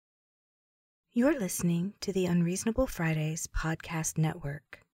You're listening to the Unreasonable Fridays Podcast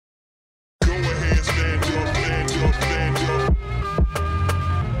Network. Go ahead, stand up, stand up, stand up.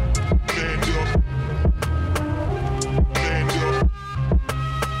 Stand up. Stand up.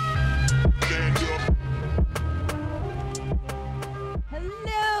 Stand up.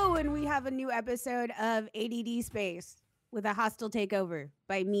 Hello, and we have a new episode of ADD Space with a hostile takeover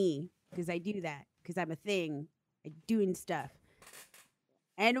by me, because I do that, because I'm a thing. I'm doing stuff.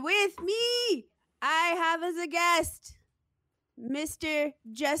 And with me, I have as a guest, Mr.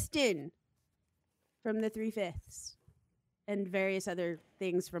 Justin from the 3/5 and various other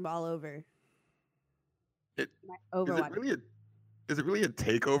things from all over. Is Overwatch. it really a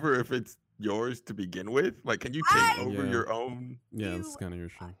takeover if it's yours to begin with? Like, can you take over your own? Yeah, this is kind of your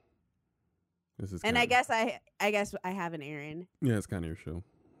show. This is. And I guess I have an Aaron. Yeah, it's kind of your show.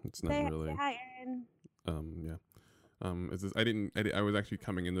 It's not really. Hi, Aaron. Yeah. Is this? I was actually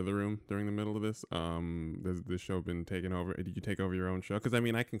coming into the room during the middle of this. Has this show been taken over? Did you take over your own show? Because I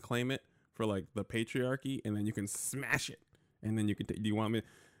mean, I can claim it for like the patriarchy, and then you can smash it, and then you can. Do you want me?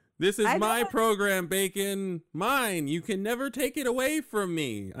 This is my program, Bacon. Mine. You can never take it away from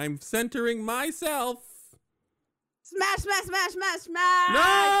me. I'm centering myself. Smash, smash, smash, smash, smash. No!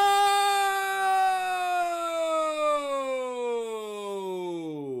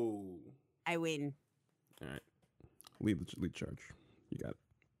 I win. All right. Lead charge. You got it.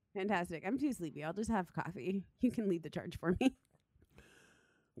 Fantastic. I'm too sleepy. I'll just have coffee. You can lead the charge for me.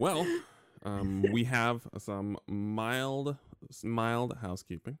 Well, we have some mild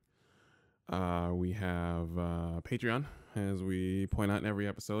housekeeping. We have Patreon, as we point out in every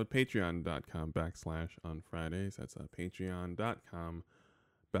episode, patreon.com/onfridays. That's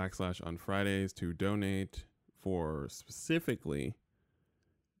patreon.com/onfridays to donate for specifically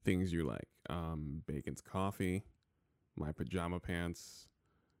things you like. Bacon's coffee, my pajama pants,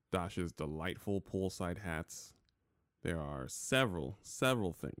 Dasha's delightful poolside hats. There are several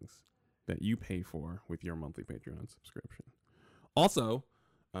things that you pay for with your monthly Patreon subscription. Also,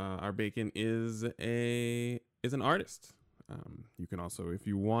 our Bacon is an artist. You can also, if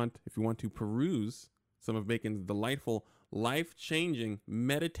you want to peruse some of Bacon's delightful, life-changing,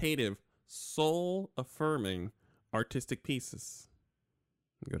 meditative, soul-affirming artistic pieces,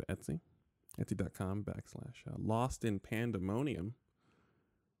 go to Etsy. Etsy.com/Lost in Pandemonium.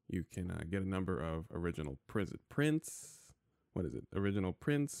 You can get a number of original prints. What is it? Original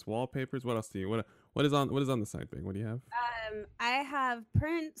prints, wallpapers. What else do you? What is on the site, Big? What do you have? I have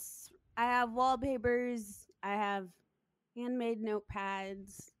prints. I have wallpapers. I have handmade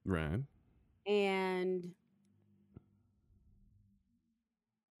notepads. Right. And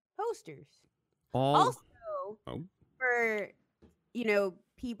posters. All. Also, for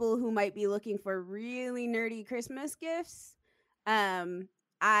people who might be looking for really nerdy Christmas gifts,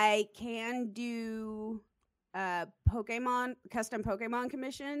 I can do custom Pokemon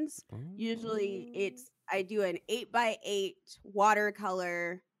commissions. Usually I do an 8x8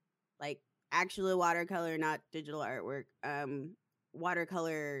 watercolor, like actual watercolor, not digital artwork,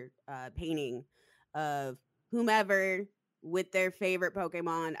 watercolor painting of whomever with their favorite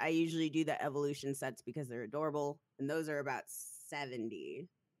Pokemon. I usually do the evolution sets because they're adorable, and those are about 70.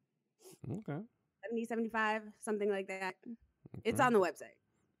 Okay. 70, 75, something like that. Okay. It's on the website.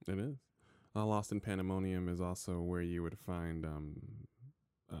 It is. Lost in Pandemonium is also where you would find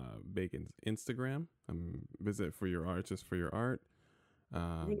Bacon's Instagram. Visit for your art, just for your art.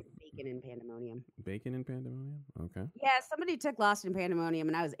 I think it's Bacon in Pandemonium. Bacon in Pandemonium? Okay. Yeah, somebody took Lost in Pandemonium,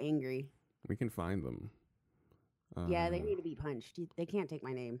 and I was angry. We can find them. Yeah, they need to be punched. They can't take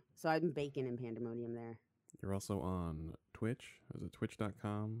my name. So I'm Bacon in Pandemonium there. You're also on Twitch. Is it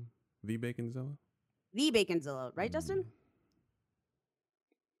twitch.com? The Baconzilla? The Baconzilla, right, Justin?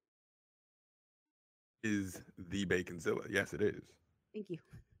 Is the Baconzilla? Yes, it is. Thank you.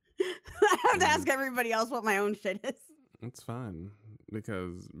 I have to ask everybody else what my own shit is. It's fine,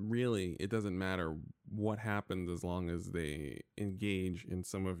 because really it doesn't matter what happens as long as they engage in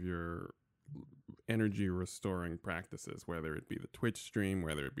some of your energy restoring practices, whether it be the Twitch stream,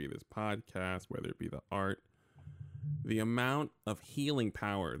 whether it be this podcast, whether it be the art. The amount of healing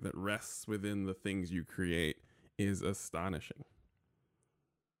power that rests within the things you create is astonishing.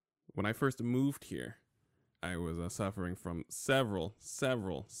 When I first moved here, I was suffering from several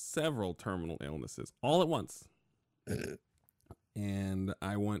terminal illnesses all at once. And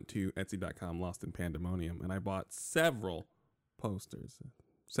I went to Etsy.com, Lost in Pandemonium, and I bought several posters.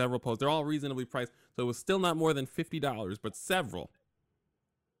 They're all reasonably priced, so it was still not more than $50, but several.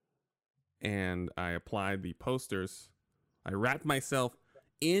 And I applied the posters. I wrapped myself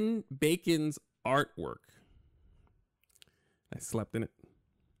in Bacon's artwork. I slept in it.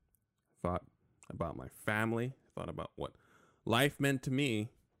 Thought, about my family. I thought about what life meant to me.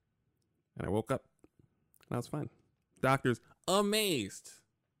 And I woke up and I was fine. Doctors amazed.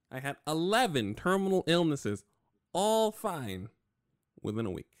 I had 11 terminal illnesses, all fine within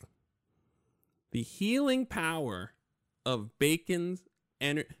a week. The healing power of Bacon's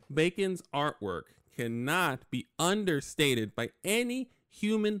artwork cannot be understated by any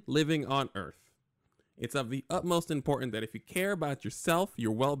human living on earth. It's of the utmost importance that if you care about yourself,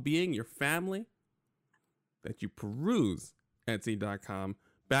 your well-being, your family, that you peruse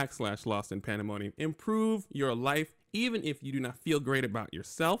Etsy.com/LostInPandemonium. Improve your life, even if you do not feel great about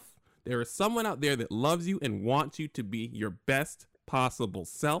yourself. There is someone out there that loves you and wants you to be your best possible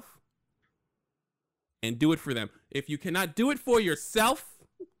self. And do it for them. If you cannot do it for yourself,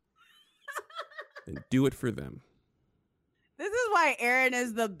 then do it for them. This is why Aaron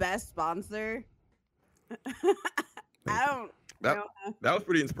is the best sponsor. That was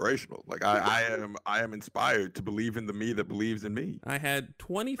pretty inspirational. Like I am inspired to believe in the me that believes in me. I had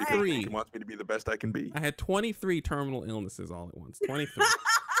 23. He wants me to be the best I can be. I had 23 terminal illnesses all at once. 23.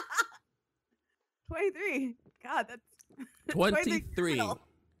 23. God, that's 23.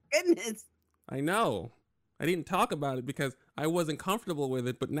 Goodness. I know. I didn't talk about it because I wasn't comfortable with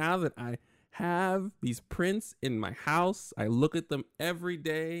it, but now that I have these prints in my house, I look at them every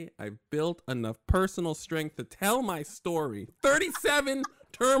day. I've built enough personal strength to tell my story. 37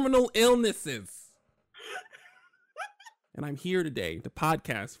 terminal illnesses. And I'm here today to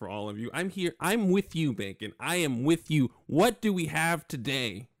podcast for all of you. I'm here. I'm with you, Bacon. I am with you. What do we have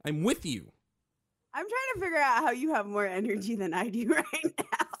today? I'm with you. I'm trying to figure out how you have more energy than I do right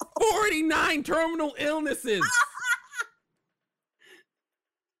now. 49 terminal illnesses.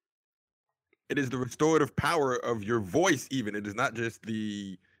 It is the restorative power of your voice, even. It is not just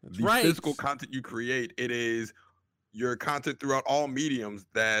the right. physical content you create. It is your content throughout all mediums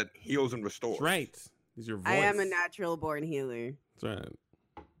that heals and restores. That's right. Is your voice. I am a natural born healer. That's right.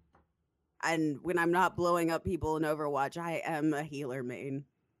 And when I'm not blowing up people in Overwatch, I am a healer main.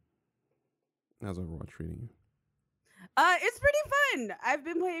 How's Overwatch treating you? It's pretty fun. I've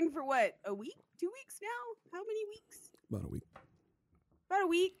been playing for what, a week? 2 weeks now? How many weeks? About a week. About a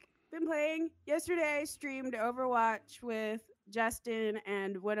week. Been playing. Yesterday I streamed Overwatch with Justin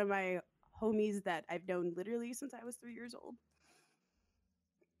and one of my homies that I've known literally since I was 3 years old.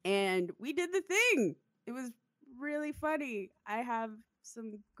 And we did the thing. It was really funny. I have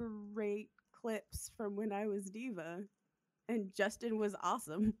some great clips from when I was Diva, and Justin was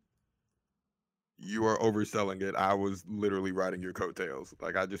awesome. You are overselling it. I was literally riding your coattails.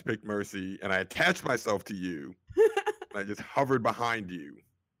 Like, I just picked Mercy and I attached myself to you. And I just hovered behind you.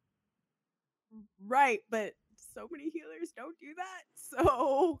 Right, but so many healers don't do that.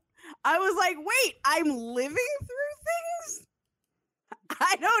 So I was like, wait, I'm living through things?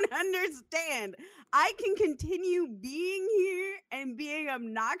 I don't understand. I can continue being here and being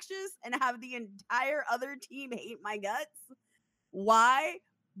obnoxious and have the entire other team hate my guts. Why?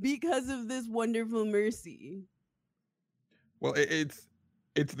 Because of this wonderful Mercy. Well, it's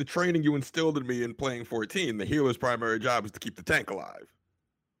the training you instilled in me in playing 14. The healer's primary job is to keep the tank alive.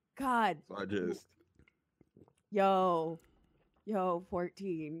 God. So I just... Yo,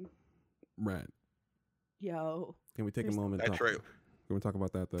 14. Right. Yo. Can we take a moment? That trailer. Can we talk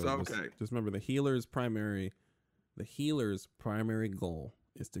about that though? It's okay. Just remember the healer's primary goal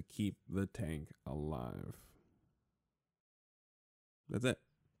is to keep the tank alive. That's it.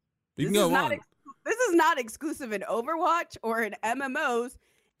 You can go on. This is not exclusive in Overwatch or in MMOs.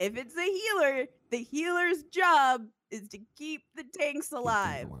 If it's a healer, the healer's job is to keep the tanks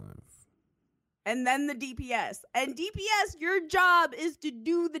alive. And then the DPS. And DPS, your job is to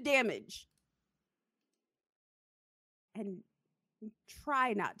do the damage. And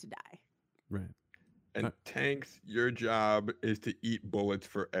try not to die. Right. And tanks, your job is to eat bullets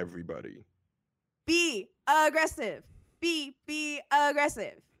for everybody. Be aggressive. Be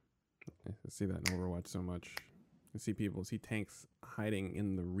aggressive. I see that in Overwatch so much. I see tanks hiding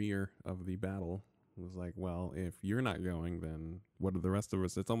in the rear of the battle. It was like, well, if you're not going, then what are the rest of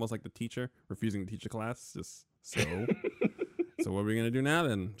us? It's almost like the teacher refusing to teach a class. Just so what are we gonna do now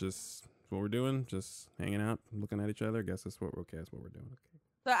then? Just what we're doing, just hanging out, looking at each other. Guess that's what we're doing. Okay.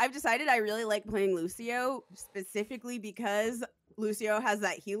 So I've decided I really like playing Lucio specifically because Lucio has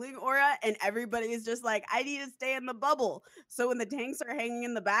that healing aura and everybody is just like, I need to stay in the bubble. So when the tanks are hanging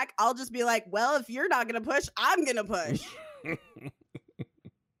in the back, I'll just be like, well, if you're not going to push, I'm going to push.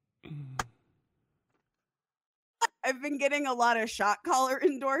 I've been getting a lot of shot caller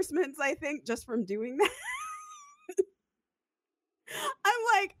endorsements, I think, just from doing that.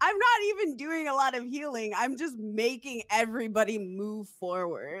 I'm like, I'm not not even doing a lot of healing. I'm just making everybody move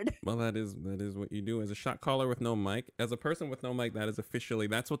forward. Well, that is what you do as a shot caller with no mic. As a person with no mic, that is officially,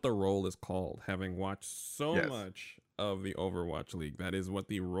 that's what the role is called. Having watched so Yes. much of the Overwatch League, that is what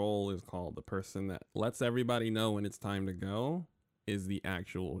the role is called. The person that lets everybody know when it's time to go is the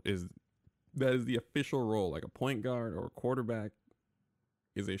official role. Like a point guard or a quarterback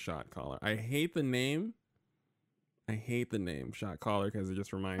is a shot caller. I hate the name shot caller because it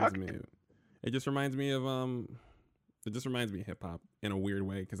just reminds me of hip hop in a weird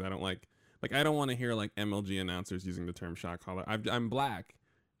way, because I don't like I don't want to hear like MLG announcers using the term shot caller. I'm black.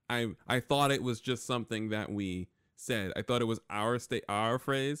 I thought it was just something that we said. I thought it was our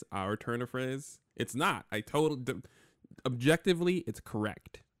phrase, our turn of phrase. It's not. Objectively, it's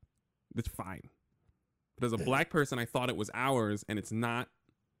correct. It's fine. But as a black person, I thought it was ours, and it's not.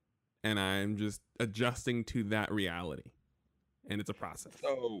 And I'm just adjusting to that reality. And it's a process.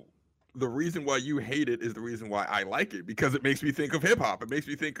 So the reason why you hate it is the reason why I like it, because it makes me think of hip hop. It makes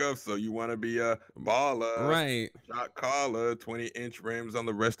me think of, so you want to be a baller, Right. shot caller, 20-inch rims on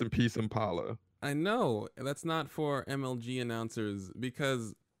the rest in peace Impala. I know. That's not for MLG announcers,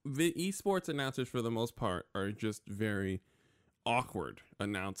 because the esports announcers, for the most part, are just very awkward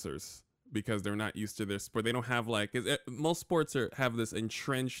announcers, because they're not used to their sport. They don't have most sports have this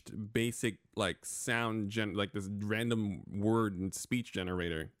entrenched basic sound like this random word and speech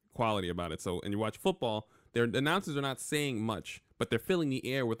generator quality about it. So, and you watch football, their announcers are not saying much, but they're filling the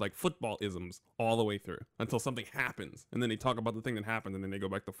air with football isms all the way through until something happens, and then they talk about the thing that happened, and then they go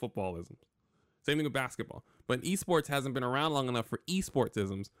back to football isms. Same thing with basketball. But esports hasn't been around long enough for esports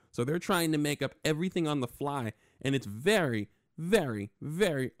isms, so they're trying to make up everything on the fly, and it's very, very,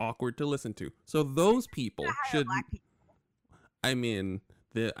 very awkward to listen to. So those people should.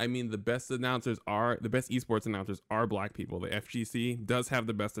 The best esports announcers are black people. The FGC does have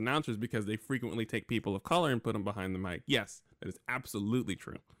the best announcers because they frequently take people of color and put them behind the mic. Yes, that is absolutely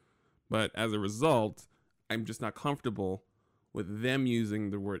true. But as a result, I'm just not comfortable with them using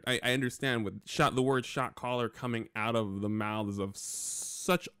the word. I understand with the word shot caller coming out of the mouths of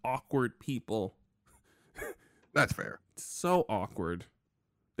such awkward people. That's fair. So awkward.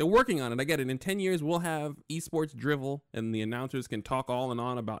 They're working on it. I get it. In 10 years, we'll have esports drivel, and the announcers can talk on and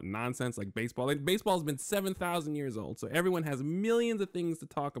on about nonsense like baseball. Baseball's been 7,000 years old, so everyone has millions of things to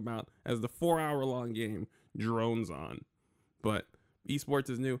talk about as the 4-hour-long game drones on. But esports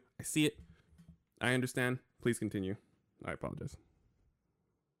is new. I see it. I understand. Please continue. I apologize.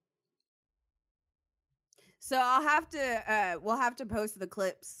 So we'll have to post the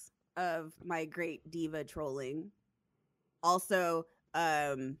clips of my great diva trolling. Also,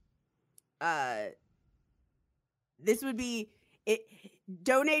 this would be it.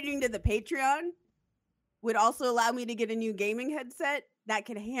 Donating to the Patreon would also allow me to get a new gaming headset that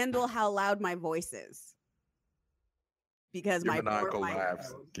can handle how loud my voice is. Because Your my maniacal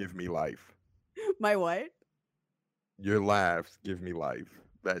laughs give me life. My what? Your laughs give me life.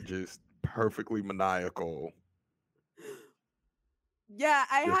 That just perfectly maniacal. Yeah,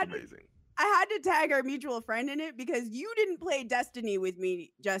 Amazing. I had to tag our mutual friend in it because you didn't play Destiny with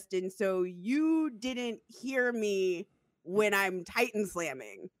me, Justin, so you didn't hear me when I'm Titan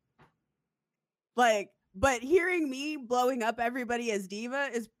slamming. But hearing me blowing up everybody as Diva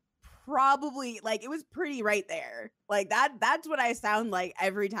is probably it was pretty right there. That's what I sound like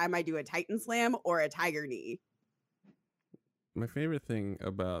every time I do a Titan slam or a Tiger knee. My favorite thing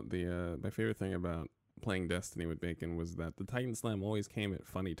about playing Destiny with Bacon was that the Titan Slam always came at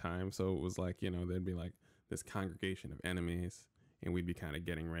funny times. So it was there'd be this congregation of enemies, and we'd be kind of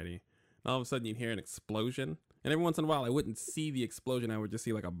getting ready. And all of a sudden you'd hear an explosion, and every once in a while I wouldn't see the explosion. I would just see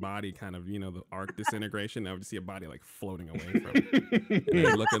a body kind of, the arc disintegration. I would just see a body floating away from it. And then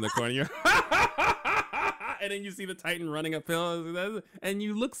you look in the corner, and then you see the Titan running uphill, and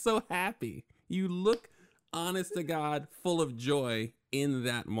you look so happy. You look, honest to God, full of joy in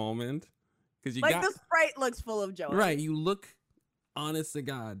that moment. Because the sprite looks full of joy. Right. You look, honest to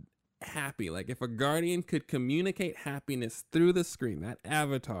God, happy. If a guardian could communicate happiness through the screen, that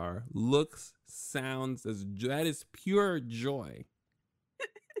avatar sounds that is pure joy.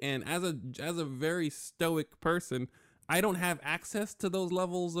 And as a very stoic person, I don't have access to those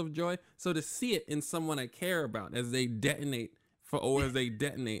levels of joy. So to see it in someone I care about as they detonate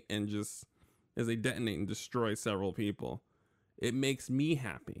and destroy several people, it makes me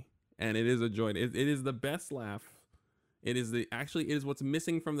happy. And it is a joy. It is the best laugh. It is what's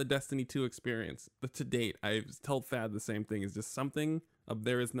missing from the Destiny 2 experience. To date, I've told Thad the same thing. It's just something of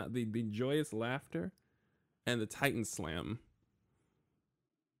there is not the joyous laughter and the Titan Slam.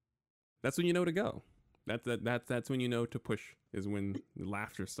 That's when you know to go. That's when you know to push, is when the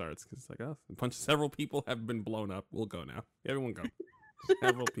laughter starts, because it's like, oh, a bunch, several people have been blown up. We'll go now. Everyone go.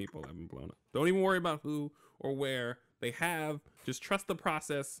 Several people have been blown up. Don't even worry about who or where. They have. Just trust the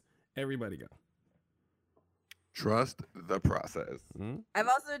process. Everybody go. Trust the process. Mm-hmm. I've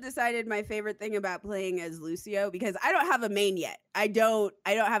also decided my favorite thing about playing as Lucio, because I don't have a main yet. I don't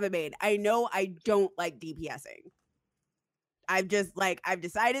have a main. I know I don't like DPSing. I've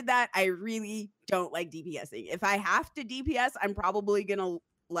decided that I really don't like DPSing. If I have to DPS, I'm probably gonna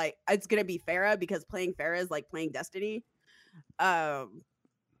it's gonna be Pharah, because playing Pharah is like playing Destiny.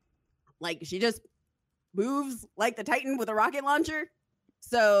 She just moves like the Titan with a rocket launcher.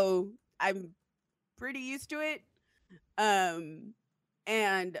 So I'm pretty used to it. I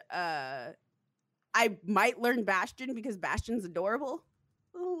might learn Bastion, because Bastion's adorable.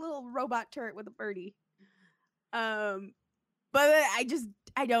 A little robot turret with a birdie. But I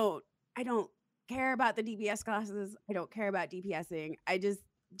don't care about the DPS classes. I don't care about DPSing.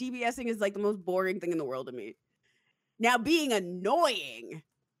 DPSing is like the most boring thing in the world to me. Now, being annoying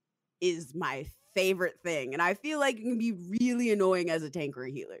is my favorite thing, and I feel like you can be really annoying as a tank or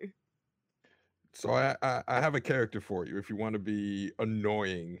a healer. So I have a character for you if you want to be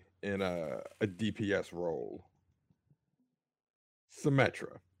annoying in a DPS role.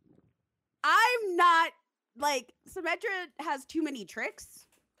 Symmetra. I'm not Symmetra has too many tricks,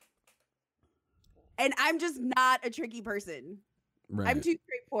 and I'm just not a tricky person. Right. I'm too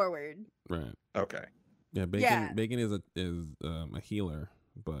straightforward. Right. Okay. Yeah. Bacon is a healer,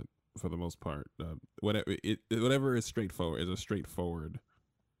 but for the most part, whatever is straightforward is a straightforward.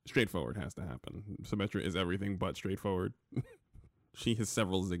 Straightforward has to happen. Symmetra is everything but straightforward. She has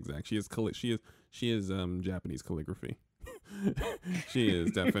several zigzags. She is Japanese calligraphy. She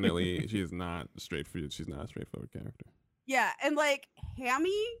is not straightforward. She's not a straightforward character. Yeah, and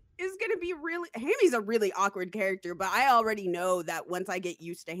Hammy is gonna be Hammy's a really awkward character, but I already know that once I get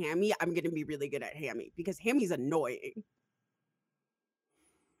used to Hammy, I'm gonna be really good at Hammy, because Hammy's annoying.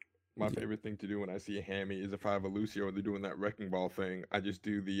 My favorite thing to do when I see a Hammy is if I have a Lucio and they're doing that wrecking ball thing, I just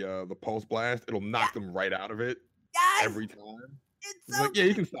do the pulse blast. It'll knock them right out of it every time. It's so yeah,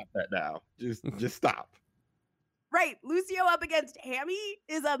 you can stop that now. Just stop. Right, Lucio up against Hammy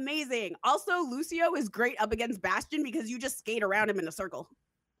is amazing. Also, Lucio is great up against Bastion, because you just skate around him in a circle.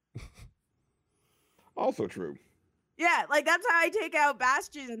 Also true. Yeah, that's how I take out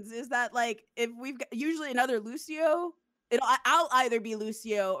Bastions, is that if we've got usually another Lucio, I'll either be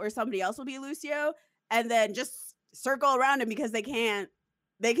Lucio or somebody else will be Lucio, and then just circle around him, because they can't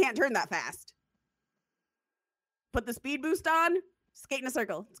turn that fast. Put the speed boost on, skate in a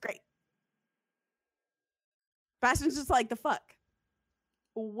circle. It's great. Bastion's just the fuck?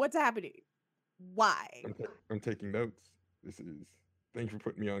 What's happening? Why? I'm taking notes. Thank you for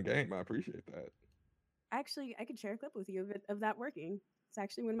putting me on game. I appreciate that. Actually, I could share a clip with you of that working. It's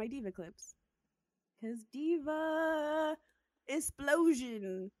actually one of my Diva clips. Because Diva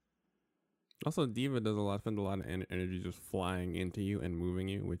explosion. Also, Diva does spend a lot of energy just flying into you and moving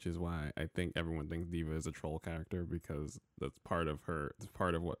you, which is why I think everyone thinks Diva is a troll character, because that's part of her.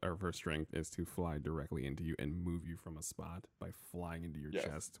 Part of her strength is to fly directly into you and move you from a spot by flying into your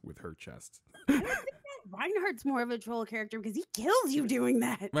chest with her chest. I would think that Reinhardt's more of a troll character, because he kills you doing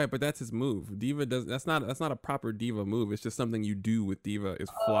that. Right, but that's his move. Diva does. That's not a proper Diva move. It's just something you do with Diva is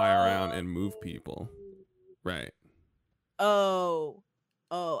fly around and move people. Right. Oh,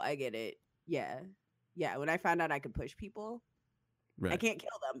 I get it. Yeah. When I found out I could push people, right. I can't kill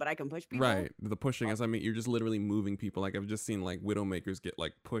them, but I can push people. Right. The pushing, as you're just literally moving people. I've just seen Widowmakers get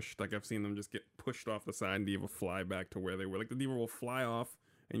pushed. I've seen them just get pushed off the side and Diva fly back to where they were. The Diva will fly off,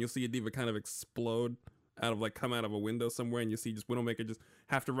 and you'll see a Diva kind of explode come out of a window somewhere, and you see just Widowmaker just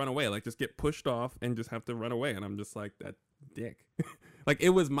have to run away, just get pushed off and just have to run away. And I'm just like, that dick.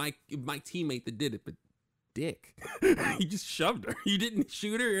 It was my teammate that did it, but dick. He just shoved her. You didn't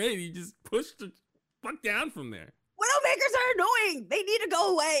shoot her, right? You just pushed her fuck down from there. Widowmakers are annoying. They need to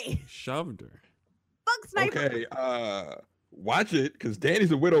go away. Shoved her. Fuck Sniper. Okay, watch it, because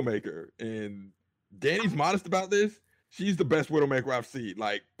Danny's a Widowmaker, and Danny's modest about this. She's the best Widowmaker I've seen,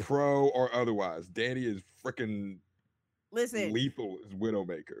 pro or otherwise. Danny is freaking lethal as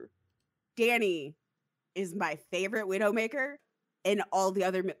Widowmaker. Danny is my favorite Widowmaker, and all the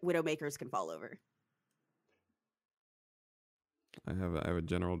other Widowmakers can fall over. I have a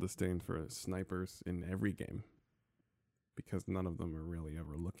general disdain for snipers in every game, because none of them are really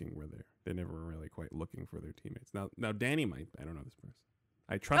ever looking where they're never really quite looking for their teammates. Now Danny might. I don't know this person.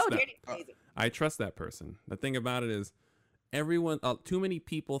 I trust I trust that person. The thing about it is, everyone. Too many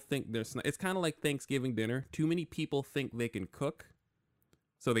people think they're. It's kind of like Thanksgiving dinner. Too many people think they can cook,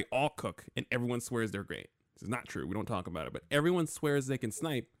 So they all cook, and everyone swears they're great. This is not true. We don't talk about it, but everyone swears they can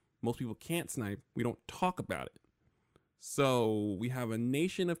snipe. Most people can't snipe. We don't talk about it. So we have a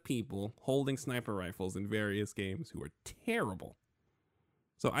nation of people holding sniper rifles in various games who are terrible.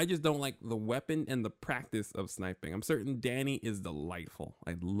 So I just don't like the weapon and the practice of sniping. I'm certain Danny is delightful.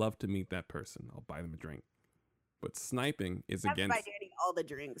 I'd love to meet that person. I'll buy them a drink. But sniping is That's against by Danny all the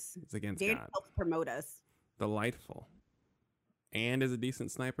drinks. it's against Danny God. helps promote us. Delightful. And as a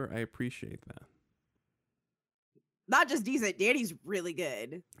decent sniper, I appreciate that. Not just decent. Danny's really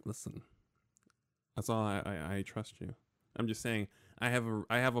good. Listen, that's all. I trust you. I'm just saying I have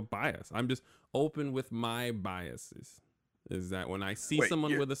a bias. I'm just open with my biases. Is that when I see Wait,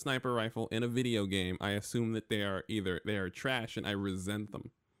 someone you're- with a sniper rifle in a video game, I assume that they are trash, and I resent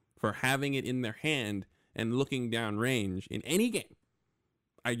them for having it in their hand and looking down range in any game.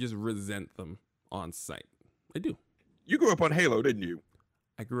 I just resent them on sight. I do. You grew up on Halo, didn't you?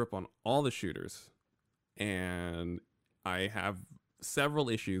 I grew up on all the shooters, and I have several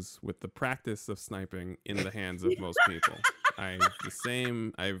issues with the practice of sniping in the hands of most people. I've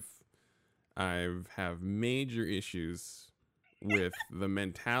have major issues with the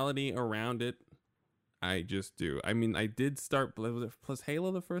mentality around it. I just do. I mean, I did start. Was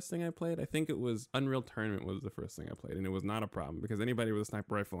Halo the first thing I played? I think it was Unreal Tournament was the first thing I played, and it was not a problem because anybody with a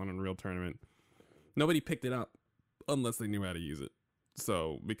sniper rifle on Unreal Tournament, nobody picked it up unless they knew how to use it.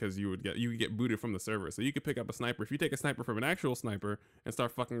 So because you would get booted from the server. So you could pick up a sniper. If you take a sniper from an actual sniper and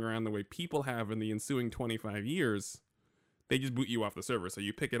start fucking around the way people have in the ensuing 25 years, they just boot you off the server. So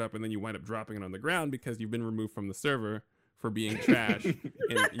you pick it up and then you wind up dropping it on the ground because you've been removed from the server for being trash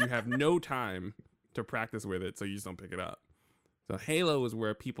and you have no time to practice with it, so you just don't pick it up. So Halo is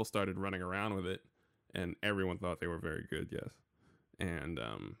where people started running around with it and everyone thought they were very good, yes. And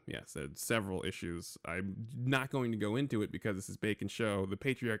yes, there's several issues. I'm not going to go into it because this is Bacon Show. The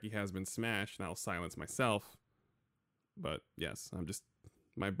patriarchy has been smashed, and I'll silence myself. But yes,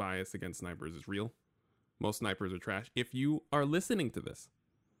 my bias against snipers is real. Most snipers are trash. If you are listening to this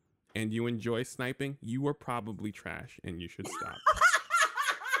and you enjoy sniping, you are probably trash and you should stop.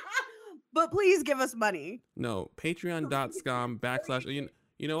 But please give us money. No, patreon.com /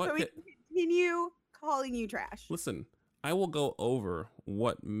 you know what? So we can continue calling you trash. Listen, I will go over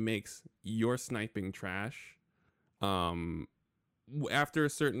what makes your sniping trash. After a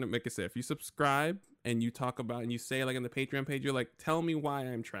certain, like I said, if you subscribe and you talk about and you say like on the Patreon page, you're like, tell me why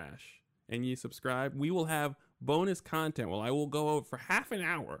I'm trash, and you subscribe, we will have bonus content. Well, I will go over for half an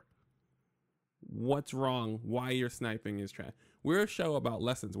hour what's wrong, why your sniping is trash. We're a show about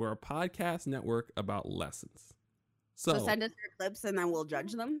lessons. We're a podcast network about lessons. So send us your clips and then we'll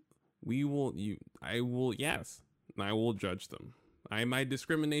judge them. I will judge them. My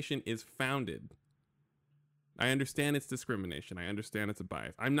discrimination is founded. I understand it's discrimination. I understand it's a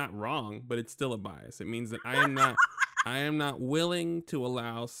bias. I'm not wrong, but it's still a bias. It means that I am not willing to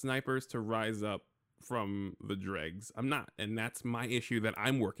allow snipers to rise up from the dregs. I'm not, and that's my issue that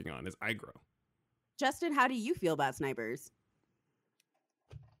I'm working on as I grow. Justin, how do you feel about snipers?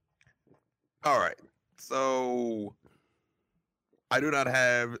 All right. So I do not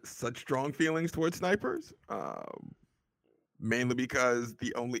have such strong feelings towards snipers, mainly because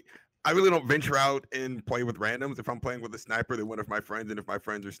I really don't venture out and play with randoms. If I'm playing with a sniper, they're one of my friends, and if my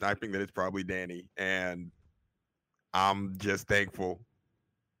friends are sniping, then it's probably Danny. And I'm just thankful.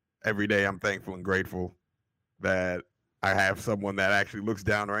 Every day I'm thankful and grateful that I have someone that actually looks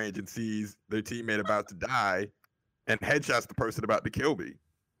downrange and sees their teammate about to die and headshots the person about to kill me.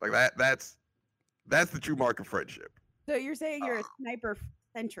 Like that's the true mark of friendship. So you're saying you're a sniper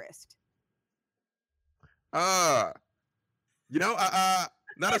centrist? Not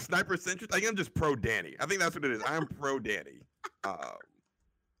a sniper centrist. I think I'm just pro Danny. I think that's what it is. I am pro Danny.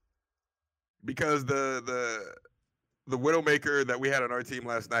 Because the Widowmaker that we had on our team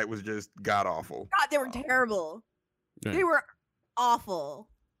last night was just god awful. God, they were terrible. Yeah. They were awful.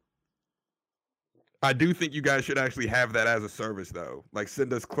 I do think you guys should actually have that as a service, though. Like,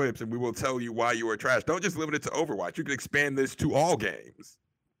 send us clips, and we will tell you why you are trash. Don't just limit it to Overwatch. You can expand this to all games.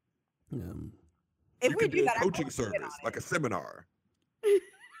 If You we could do a that, I'm coaching totally in service, on like it. a seminar.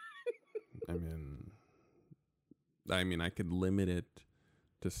 I mean, I could limit it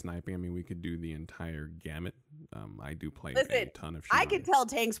to sniping. I mean, we could do the entire gamut. I do play a Listen, ton of I shooting. can tell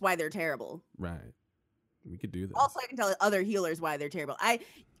tanks why they're terrible. Right. We could do that. Also, I can tell other healers why they're terrible.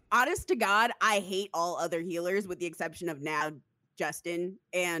 Honest to God, I hate all other healers with the exception of now Justin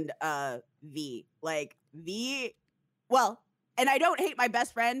and V. Like V, well, and I don't hate my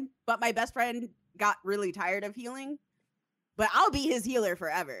best friend, but my best friend got really tired of healing. But I'll be his healer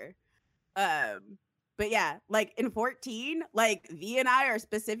forever. But But yeah, like in 14, like V and I are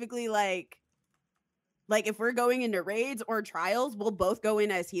specifically like if we're going into raids or trials, we'll both go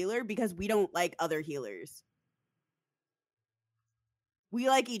in as healer because we don't like other healers. We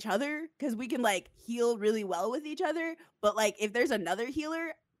like each other because we can like heal really well with each other. But like if there's another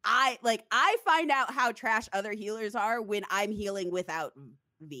healer, I find out how trash other healers are when I'm healing without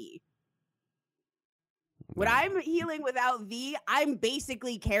V. When I'm healing without V, I'm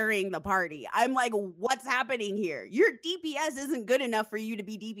basically carrying the party. I'm like, what's happening here? Your DPS isn't good enough for you to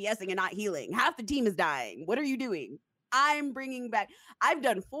be DPSing and not healing. Half the team is dying. What are you doing? I'm bringing back. I've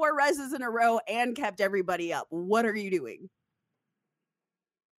done 4 reses in a row and kept everybody up. What are you doing?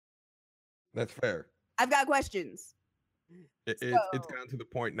 That's fair. I've got questions. It's gotten to the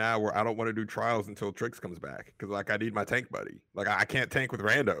point now where I don't want to do trials until Trix comes back because like I need my tank buddy. Like I can't tank with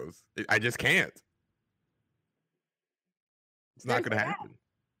randos. I just can't. It's not going to happen.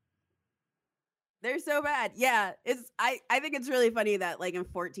 They're so bad. Yeah, I think it's really funny that like in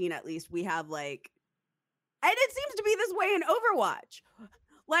 14 at least we have like, and it seems to be this way in Overwatch.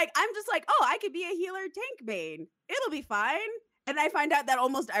 Like I'm just like, oh, I could be a healer tank main. It'll be fine. And I find out that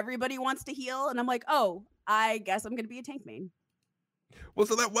almost everybody wants to heal, and I'm like, oh, I guess I'm going to be a tank main. Well,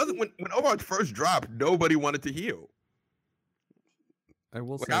 so that wasn't when Overwatch first dropped. Nobody wanted to heal. I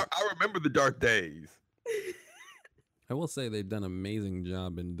will like, say, I remember the dark days. I will say they've done an amazing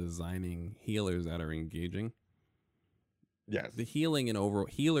job in designing healers that are engaging. Yes. The healers in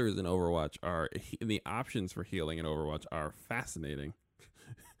Overwatch the options for healing in Overwatch are fascinating.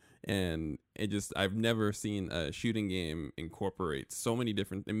 And I've never seen a shooting game incorporate so many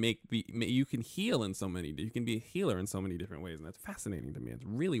different you can heal in so many, you can be a healer in so many different ways. And that's fascinating to me. It's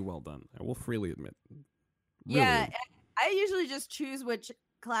really well done. I will freely admit. Yeah. I usually just choose which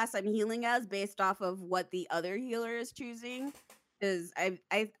class I'm healing as based off of what the other healer is choosing, because I'm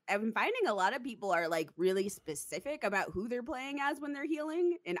finding a lot of people are like really specific about who they're playing as when they're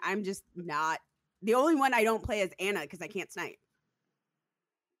healing, and I'm just not. The only one I don't play is Ana because I can't snipe.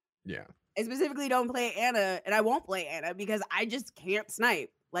 Yeah, I specifically don't play Ana, and I won't play Ana because I just can't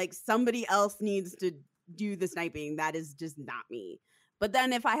snipe. Like somebody else needs to do the sniping. That is just not me. But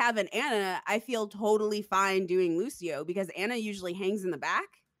then if I have an Ana, I feel totally fine doing Lucio because Ana usually hangs in the back.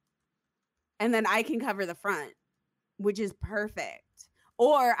 And then I can cover the front, which is perfect.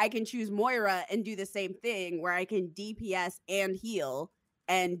 Or I can choose Moira and do the same thing where I can DPS and heal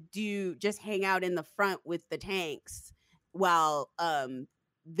and just hang out in the front with the tanks while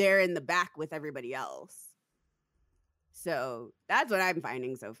they're in the back with everybody else. So that's what I'm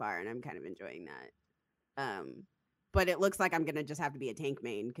finding so far, and I'm kind of enjoying that. But it looks like I'm going to just have to be a tank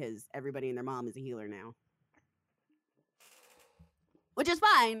main because everybody and their mom is a healer now. Which is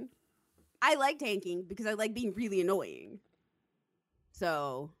fine. I like tanking because I like being really annoying.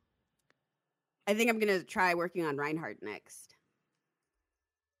 So I think I'm going to try working on Reinhardt next.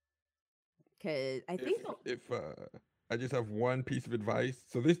 Because I think... If I just have one piece of advice.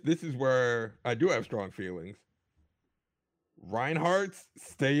 So this is where I do have strong feelings. Reinhardts,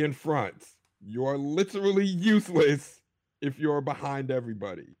 stay in front. You are literally useless if you're behind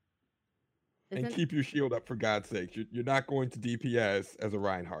everybody. And keep your shield up, for God's sake. You're not going to DPS as a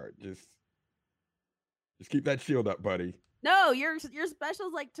Reinhardt. Just keep that shield up, buddy. No, your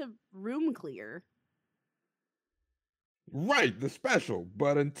special's like to room clear. Right, the special.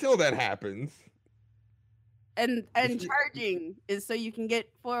 But until that happens... And charging is so you can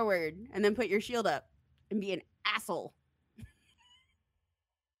get forward and then put your shield up and be an asshole.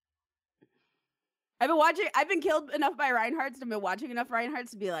 I've been killed enough by Reinhardts and been watching enough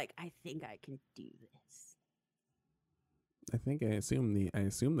Reinhardts to be like, I think I can do this. I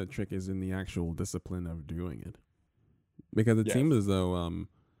assume the trick is in the actual discipline of doing it. Because it seems as though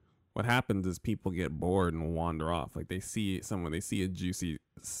what happens is people get bored and wander off. Like they see a juicy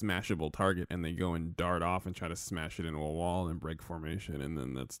smashable target and they go and dart off and try to smash it into a wall and break formation, and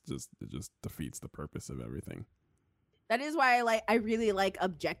then it just defeats the purpose of everything. That is why I really like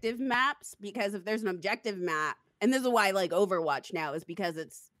objective maps, because if there's an objective map, and this is why I like Overwatch now, is because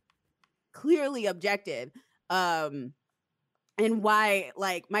it's clearly objective. And why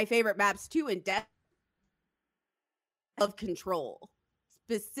like my favorite maps too in depth of Control.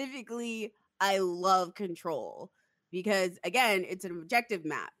 Specifically, I love Control because again, it's an objective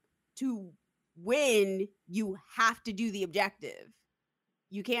map. To win, you have to do the objective.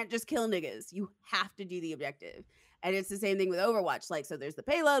 You can't just kill niggas. You have to do the objective. And it's the same thing with Overwatch. Like, so there's the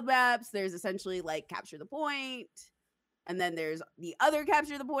payload maps. There's essentially like capture the point. And then there's the other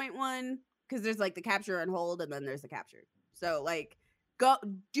capture the point one. Because there's like the capture and hold. And then there's the capture. So like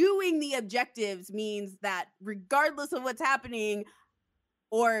doing the objectives means that regardless of what's happening,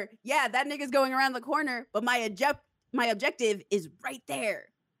 Or, yeah, that nigga's going around the corner, but my objective is right there.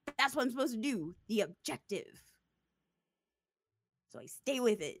 That's what I'm supposed to do. The objective. So I stay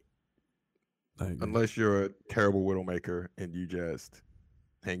with it. Unless you're a terrible Widowmaker and you just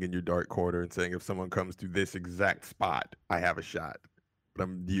hang in your dark corner and saying, if someone comes to this exact spot, I have a shot. But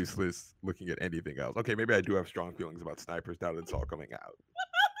I'm useless looking at anything else. Okay, maybe I do have strong feelings about snipers now that it's all coming out.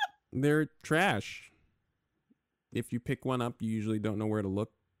 They're trash. If you pick one up, you usually don't know where to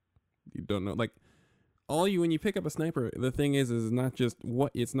look. You don't know, like, when you pick up a sniper, the thing is it's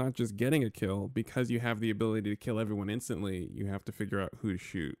not just getting a kill. Because you have the ability to kill everyone instantly, you have to figure out who to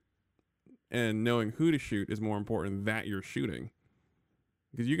shoot. And knowing who to shoot is more important that you're shooting.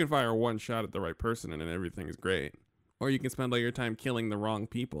 Because you can fire one shot at the right person and then everything is great. Or you can spend all your time killing the wrong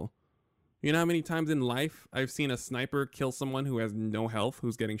people. You know how many times in life I've seen a sniper kill someone who has no health,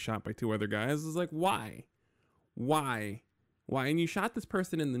 who's getting shot by 2 other guys? It's like, why? Why? And you shot this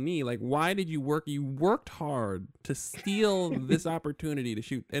person in the knee. Like, why did you work? You worked hard to steal this opportunity to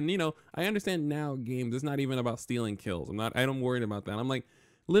shoot. And, I understand now games, it's not even about stealing kills. I'm worried about that. I'm like,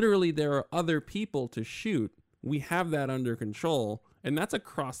 literally, there are other people to shoot. We have that under control. And that's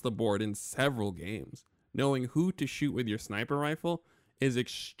across the board in several games. Knowing who to shoot with your sniper rifle is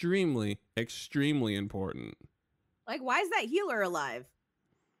extremely, extremely important. Like, why is that healer alive?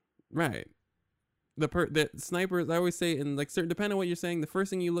 Right. The snipers, I always say, and like, depending on what you're saying, the first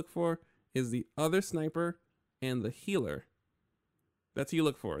thing you look for is the other sniper and the healer. That's who you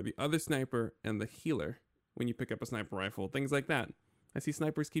look for. The other sniper and the healer when you pick up a sniper rifle. Things like that. I see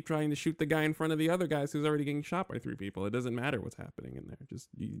snipers keep trying to shoot the guy in front of the other guys who's already getting shot by 3 people. It doesn't matter what's happening in there. Just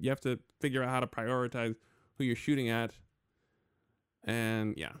you have to figure out how to prioritize who you're shooting at.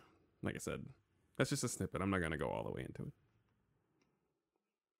 And yeah, like I said, that's just a snippet. I'm not going to go all the way into it.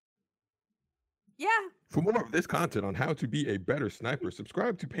 Yeah. For more of this content on how to be a better sniper,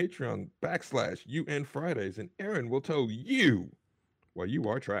 subscribe to Patreon /UN Fridays, and Aaron will tell you why you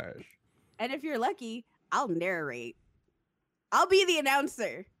are trash. And if you're lucky, I'll narrate. I'll be the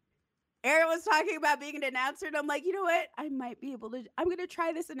announcer. Aaron was talking about being an announcer, and I'm like, you know what? I might be able to. I'm going to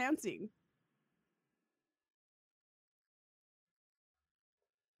try this announcing.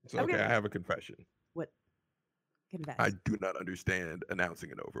 It's okay. I have a confession. What? Confess. I do not understand announcing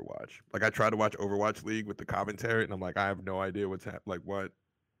in Overwatch. Like, I try to watch Overwatch League with the commentary, and I'm like, I have no idea what's happening. Like, what?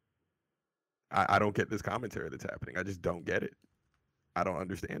 I don't get this commentary that's happening. I just don't get it. I don't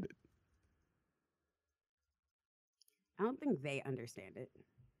understand it. I don't think they understand it.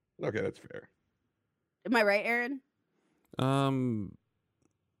 Okay, that's fair. Am I right, Aaron?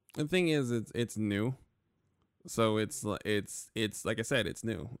 The thing is, it's new, so it's like I said, it's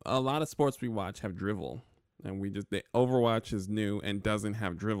new. A lot of sports we watch have drivel, and Overwatch is new and doesn't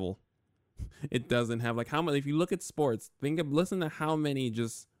have drivel. It doesn't have, like, how many. If you look at sports, listen to how many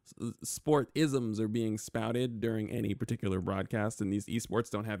just sport isms are being spouted during any particular broadcast, and these esports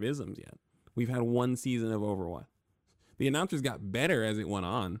don't have isms yet. We've had 1 season of Overwatch. The announcers got better as it went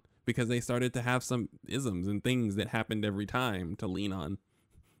on because they started to have some isms and things that happened every time to lean on,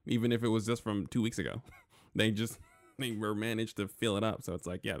 even if it was just from 2 weeks ago. They were managed to fill it up. So it's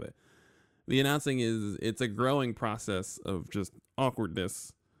like, yeah, the announcing it's a growing process of just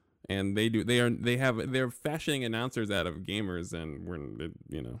awkwardness, and they're fashioning announcers out of gamers, and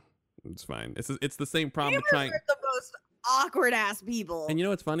it's fine. It's the same problem with trying. The most awkward ass people. And you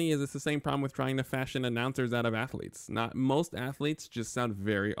know what's funny is it's the same problem with trying to fashion announcers out of athletes. Not most athletes just sound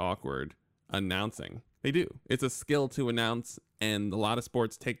very awkward announcing. They do. It's a skill to announce, and a lot of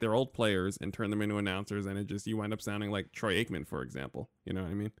sports take their old players and turn them into announcers, and you wind up sounding like Troy Aikman, for example. You know what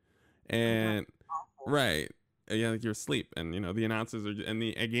I mean? And right, yeah, like you're asleep, and the announcers and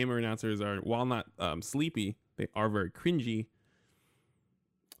the gamer announcers are, while not sleepy, they are very cringy.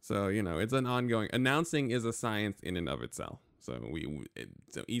 So, it's an ongoing. Announcing is a science in and of itself. So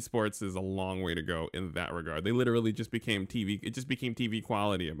so esports is a long way to go in that regard. They literally just became TV. It just became TV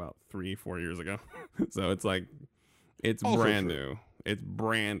quality about 3-4 years ago. So it's like, it's also brand new. It's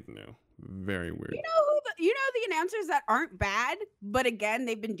brand new. Very weird. The announcers that aren't bad, but again,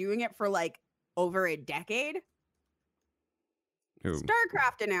 they've been doing it for like over a decade. Who?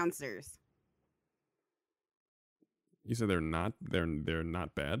 StarCraft announcers. You said they're not bad? Yeah, they're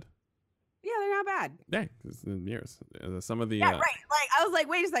not bad. Yeah, it's in years. Some of the right. Like, I was like,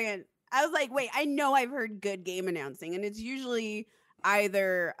 wait a second. I was like, wait, I know I've heard good game announcing, and it's usually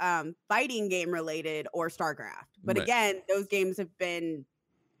either fighting game related or StarCraft. But right. Again, those games have been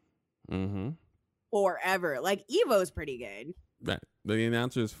forever. Like, Evo's pretty good. Right. The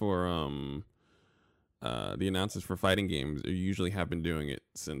announcers for fighting games usually have been doing it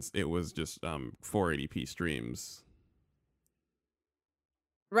since it was just 480p streams.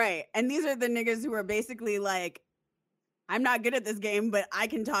 Right. And these are the niggas who are basically like, I'm not good at this game, but I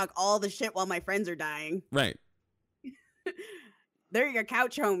can talk all the shit while my friends are dying. Right. They're your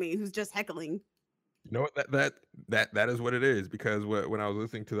couch homie who's just heckling. You know what? That is what it is. Because when I was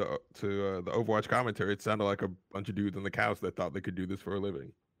listening to the Overwatch commentary, it sounded like a bunch of dudes on the couch that thought they could do this for a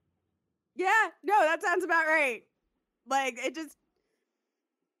living. Yeah, no, that sounds about right. Like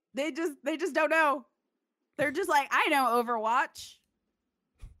they just don't know. They're just like, I know Overwatch,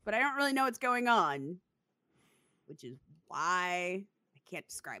 but I don't really know what's going on, which is why I can't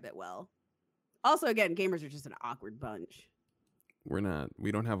describe it well. Also, again, gamers are just an awkward bunch.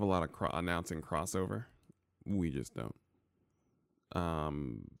 We don't have a lot of announcing crossover. We just don't.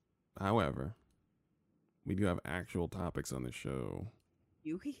 However, we do have actual topics on the show.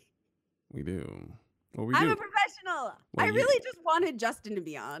 We do. Well, we I'm do. a professional. Well, I really just wanted Justin to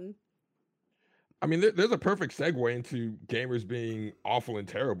be on. I mean, there's a perfect segue into gamers being awful and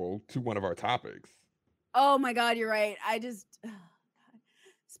terrible to one of our topics. Oh my God, you're right. I thought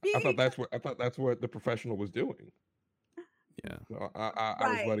that's what the professional was doing. Yeah. So I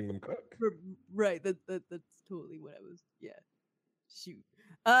was letting them cook. Right. That's totally what I was. Yeah. Shoot.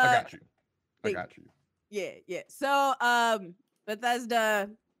 I got you. Yeah. So Bethesda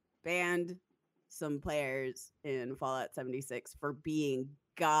banned some players in Fallout 76 for being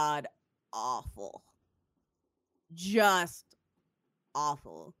god awful. Just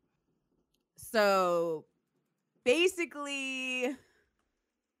awful. So basically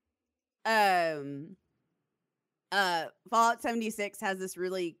Fallout 76 has this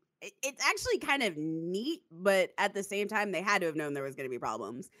really it's actually kind of neat, but at the same time they had to have known there was going to be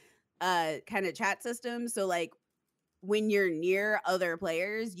problems. Kind of chat system, so like when you're near other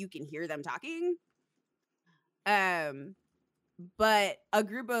players, you can hear them talking. But a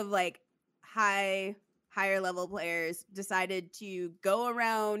group of like higher level players decided to go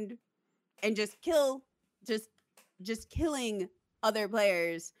around and just killing other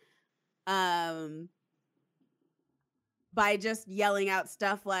players by just yelling out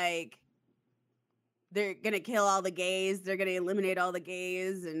stuff like they're gonna kill all the gays, they're gonna eliminate all the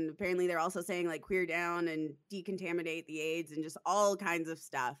gays, and apparently they're also saying like queer down and decontaminate the AIDS and just all kinds of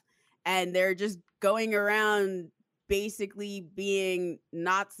stuff. And they're just going around basically being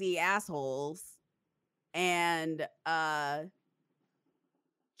Nazi assholes and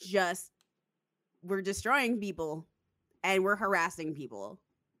just we're destroying people and we're harassing people.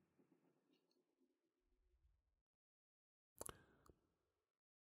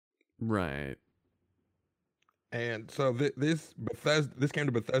 Right. And so this came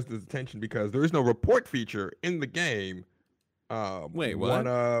to Bethesda's attention because there is no report feature in the game. Wait, what?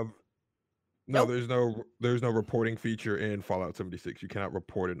 Nope. There's no reporting feature in Fallout 76. You cannot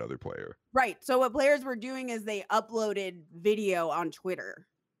report another player. Right. So what players were doing is they uploaded video on Twitter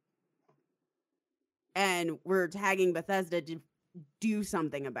and we're tagging Bethesda to do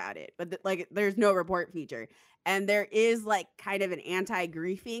something about it. But there's no report feature. And there is like kind of an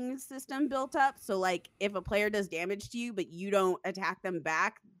anti-griefing system built up. So like if a player does damage to you, but you don't attack them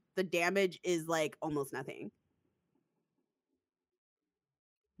back, the damage is like almost nothing.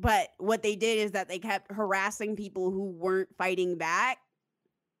 But what they did is that they kept harassing people who weren't fighting back.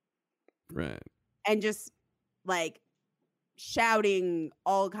 Right. And just like shouting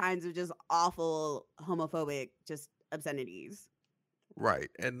all kinds of just awful homophobic just obscenities. Right.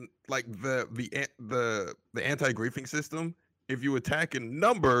 And like the anti-griefing system, if you attack in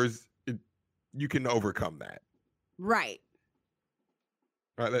numbers, you can overcome that. Right.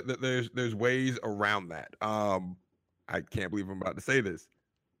 Right. There's ways around that. I can't believe I'm about to say this.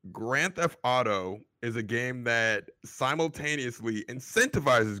 Grand Theft Auto is a game that simultaneously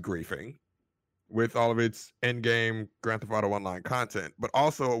incentivizes griefing with all of its end-game Grand Theft Auto Online content, but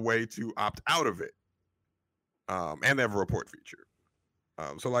also a way to opt out of it. And they have a report feature.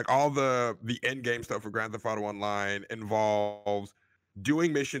 So like all the end-game stuff for Grand Theft Auto Online involves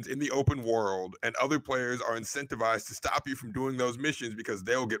doing missions in the open world, and other players are incentivized to stop you from doing those missions because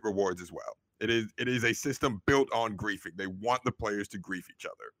they'll get rewards as well. It is a system built on griefing. They want the players to grief each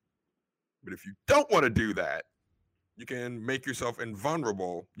other. But if you don't want to do that, you can make yourself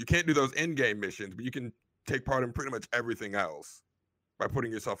invulnerable. You can't do those end-game missions, but you can take part in pretty much everything else by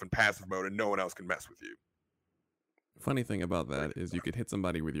putting yourself in passive mode and no one else can mess with you. Funny thing about that is you could hit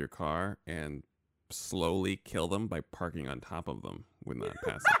somebody with your car and slowly kill them by parking on top of them with that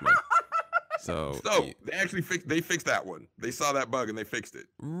passive mode. So they actually fixed that one. They saw that bug and they fixed it.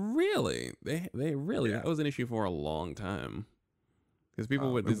 Really? They really that was an issue for a long time. Because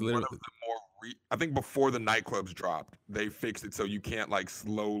people would just literally I think before the nightclubs dropped, they fixed it so you can't like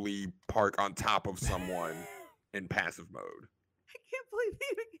slowly park on top of someone in passive mode. I can't believe they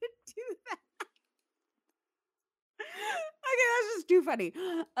even too funny.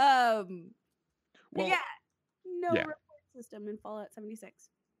 But Well, yeah, no yeah. report system in Fallout 76.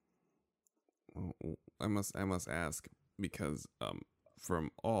 I must ask, because from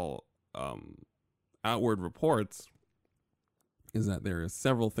all outward reports is that there are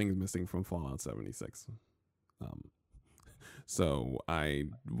several things missing from Fallout 76. So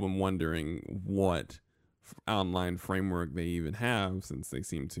I'm wondering what online framework they even have, since it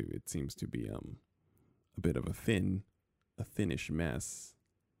seems to be a bit of a thinnish mess.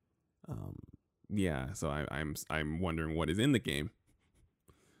 Yeah, so I'm wondering what is in the game,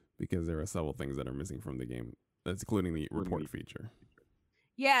 because there are several things that are missing from the game. That's including the report feature.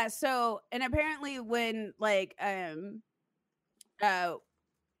 Yeah, so and apparently when like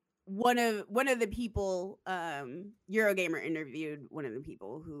one of the people Eurogamer interviewed one of the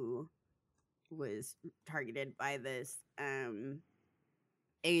people who was targeted by this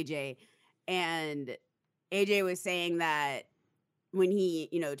AJ, and AJ was saying that when he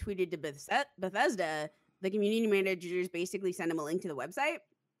tweeted to Bethesda, the community managers basically sent him a link to the website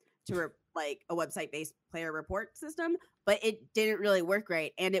to like a website-based player report system, but it didn't really work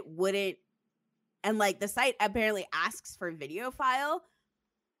right, and it wouldn't. And like the site apparently asks for video file,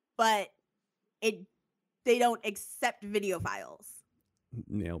 but they don't accept video files.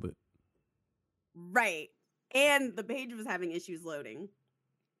 Nailed it. Right. And the page was having issues loading.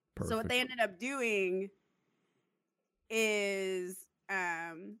 Perfect. So what they ended up doing is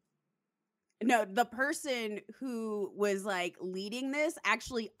no, the person who was like leading this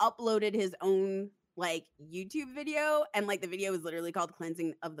actually uploaded his own like YouTube video, and like the video was literally called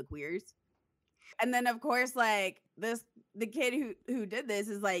Cleansing of the Queers. And then of course like the kid who did this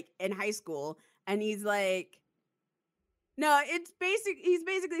is like in high school, and he's like, no, he's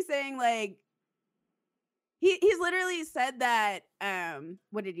basically saying like he's literally said that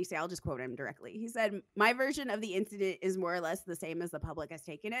what did he say? I'll just quote him directly. He said, "My version of the incident is more or less the same as the public has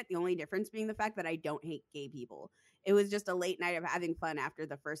taken it. The only difference being the fact that I don't hate gay people. It was just a late night of having fun after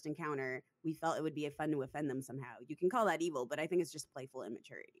the first encounter. We felt it would be fun to offend them somehow. You can call that evil, but I think it's just playful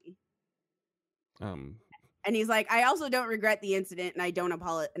immaturity." And he's like, "I also don't regret the incident, and I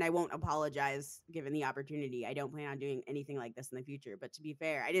won't apologize given the opportunity. I don't plan on doing anything like this in the future. But to be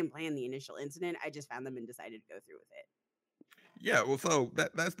fair, I didn't plan the initial incident. I just found them and decided to go through with it." Yeah, well, so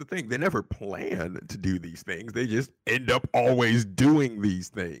that's the thing. They never plan to do these things. They just end up always doing these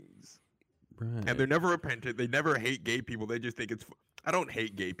things. Right. And they're never repentant. They never hate gay people. They just think I don't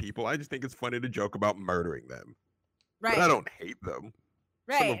hate gay people. I just think it's funny to joke about murdering them. Right. But I don't hate them.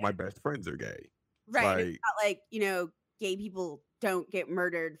 Right. Some of my best friends are gay. Right. Like, It's not like, gay people don't get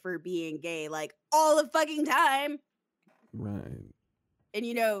murdered for being gay like all the fucking time. Right. And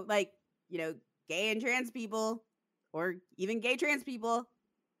gay and trans people, or even gay trans people,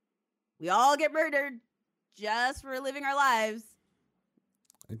 we all get murdered just for living our lives.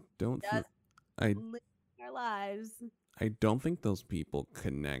 I don't Just living our lives. I don't think those people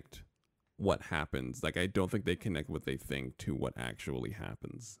connect what happens. Like, I don't think they connect what they think to what actually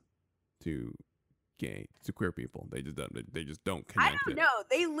happens to queer people. They just don't connect. I don't know.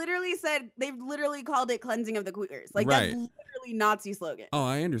 They've literally called it Cleansing of the Queers. Like, Right. That's literally Nazi slogan. Oh,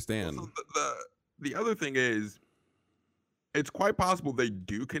 I understand. so the other thing is, it's quite possible they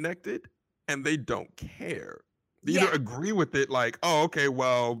do connect it and they don't care. They either agree with it, like, oh, okay,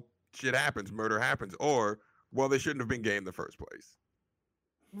 well, shit happens, murder happens, or, well, they shouldn't have been gay in the first place.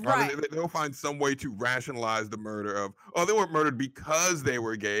 Right. They'll find some way to rationalize the murder of, oh, they weren't murdered because they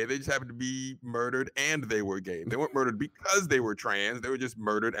were gay. They just happened to be murdered and they were gay. They weren't murdered because they were trans. They were just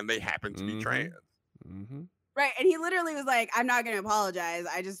murdered and they happened to be trans. Mm-hmm. Right. And he literally was like, "I'm not going to apologize.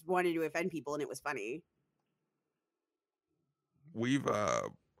 I just wanted to offend people, and it was funny." We've, on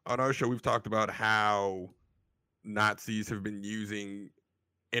our show, we've talked about how Nazis have been using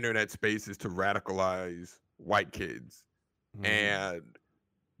internet spaces to radicalize white kids. Mm-hmm. And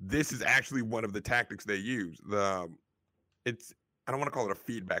this is actually one of the tactics they use. I don't want to call it a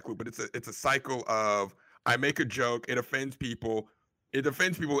feedback loop, but it's a cycle of, I make a joke, it offends people,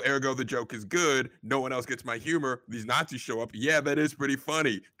 ergo the joke is good, no one else gets my humor, these Nazis show up, yeah, that is pretty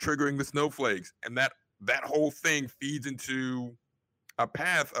funny, triggering the snowflakes. And that whole thing feeds into a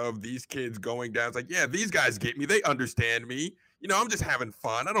path of these kids going down. It's like, yeah, these guys get me, they understand me, I'm just having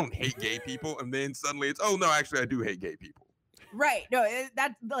fun, I don't hate gay people. And then suddenly it's, oh no, actually I do hate gay people. Right. No,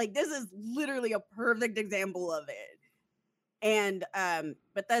 that's like, this is literally a perfect example of it. And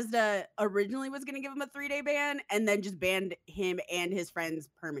Bethesda originally was going to give him a 3-day ban, and then just banned him and his friends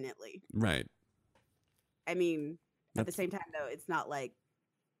permanently. Right. I mean, at the same time, though, it's not like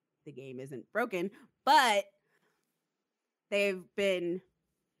the game isn't broken, but they've been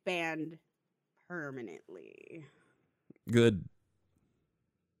banned permanently. Good.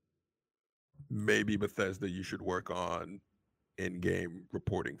 maybe Bethesda, you should work on in-game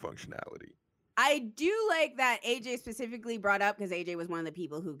reporting functionality. I do like that AJ specifically brought up, because AJ was one of the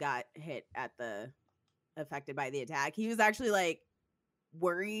people who got hit at the affected by the attack. He was actually like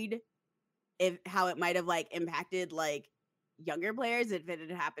worried if how it might have like impacted like younger players if it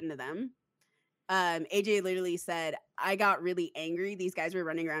had happened to them. AJ literally said, I got really angry. These guys were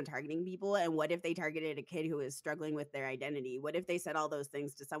running around targeting people. And what if they targeted a kid who was struggling with their identity? What if they said all those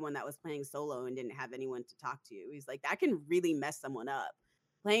things to someone that was playing solo and didn't have anyone to talk to? He's like, that can really mess someone up.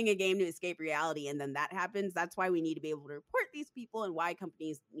 Playing a game to escape reality and then that happens. That's why we need to be able to report these people and why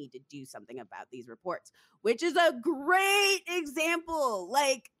companies need to do something about these reports, which is a great example.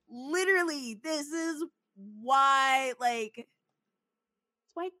 Like, literally, this is why, like,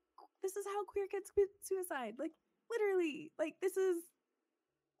 it's why this is how queer kids commit suicide. Like, literally, like, this is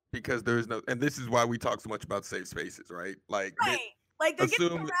because there is no, and this is why we talk so much about safe spaces, right? Like, right. Like, they're getting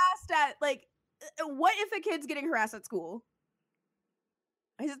assume- harassed at, like, what if a kid's getting harassed at school?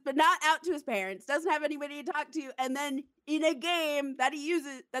 But not out to his parents, doesn't have anybody to talk to, and then in a game that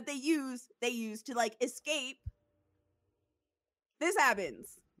they use to like escape, this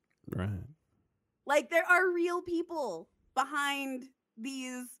happens. Right. Like, there are real people behind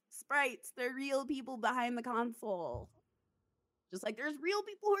these sprites. There are real people behind the console. Just like there's real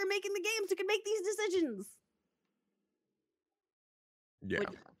people who are making the games who can make these decisions. yeah. Which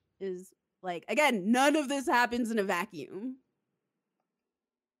is like, again, none of this happens in a vacuum.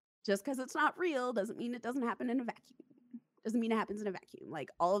 Just because it's not real doesn't mean it doesn't happen in a vacuum. Doesn't mean it happens in a vacuum. Like,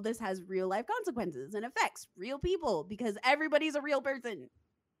 all of this has real life consequences and affects real people because everybody's a real person.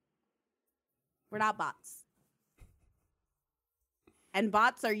 We're not bots. And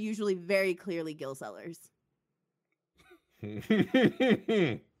bots are usually very clearly gill sellers.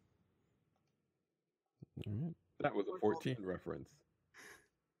 That All right. was a 14 reference.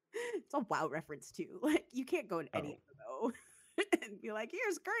 It's a WoW reference too. Like, you can't go in any though and be like,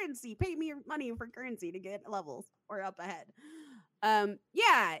 here's currency. Pay me your money for currency to get levels or up ahead.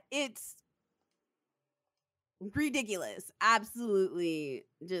 Yeah, it's ridiculous. Absolutely.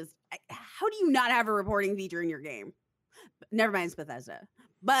 Just, how do you not have a reporting feature in your game? Never mind, it's Bethesda.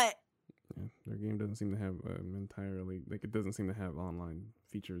 But Yeah, their game doesn't seem to have entirely, like, it doesn't seem to have online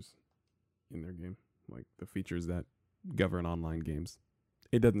features in their game, like the features that govern online games.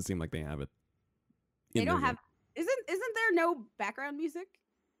 It doesn't seem like they have it. they in their don't have game. isn't there no background music?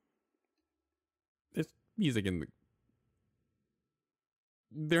 There's music in the.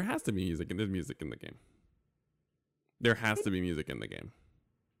 There has to be music, and there's music in the game. There has to be music in the game.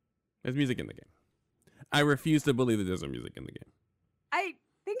 There's music in the game. I refuse to believe that there's no music in the game. I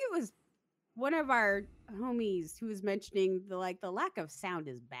think it was one of our homies who was mentioning the lack of sound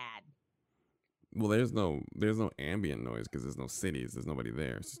is bad. Well, there's no ambient noise because there's no cities. There's nobody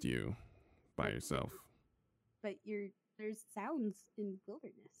there. It's just you by yourself. But there's sounds in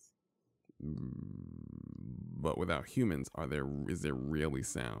wilderness. But without humans, is there really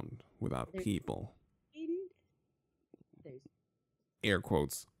sound without There's- people? There's Air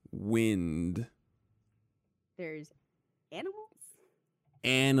quotes. Wind. there's animals.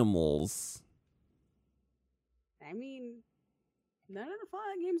 Animals. I mean, none of the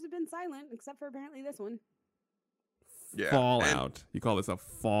Fallout games have been silent except for apparently this one. Yeah. Fallout. You call this a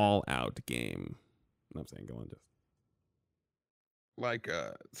Fallout game? I'm saying, go on, just. Like,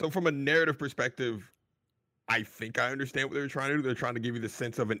 so from a narrative perspective, I think I understand what they're trying to do. They're trying to give you the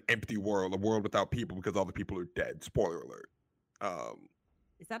sense of an empty world, a world without people because all the people are dead. Spoiler alert.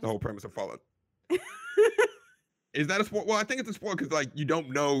 Is that The whole premise of Fallout. Is that a spoiler? Well, I think it's a spoiler because, like, you don't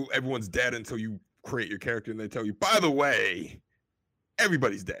know everyone's dead until you create your character and they tell you, by the way,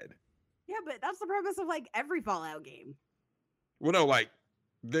 everybody's dead. Yeah, but that's the premise of like every Fallout game. Well, no, like,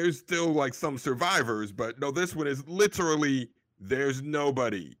 there's still like some survivors, but no, this one is literally there's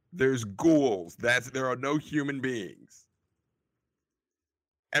nobody. There's ghouls. There are no human beings.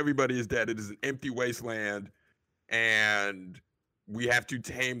 Everybody is dead. It is an empty wasteland, and we have to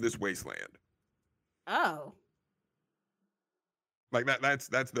tame this wasteland. Oh. Like that's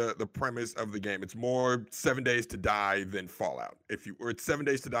the premise of the game. It's more 7 Days to Die than Fallout. Or it's 7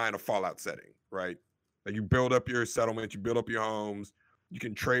 Days to Die in a Fallout setting, right? Like, you build up your settlement, you build up your homes, you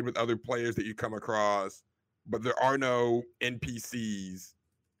can trade with other players that you come across, but there are no NPCs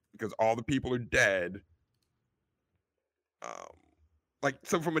because all the people are dead. Like,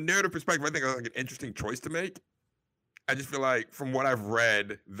 so from a narrative perspective, I think it's like an interesting choice to make. I just feel like from what I've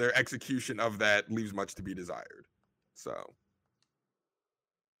read, their execution of that leaves much to be desired. So.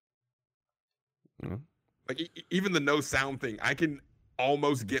 Yeah. Like, even the no sound thing, I can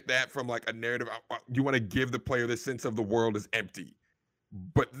almost get that from like a narrative. You want to give the player the sense of the world is empty.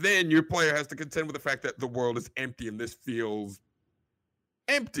 But then your player has to contend with the fact that the world is empty and this feels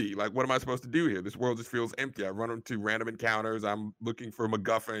empty. Like, what am I supposed to do here? This world just feels empty. I run into random encounters. I'm looking for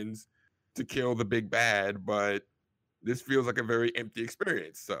MacGuffins to kill the big bad, but this feels like a very empty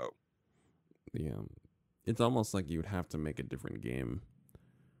experience. So, Yeah. It's almost like you would have to make a different game.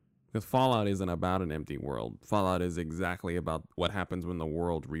 Because Fallout isn't about an empty world. Fallout is exactly about what happens when the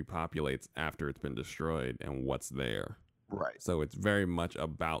world repopulates after it's been destroyed and what's there. right. So it's very much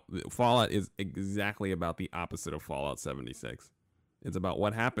about Fallout is exactly about the opposite of Fallout 76. It's about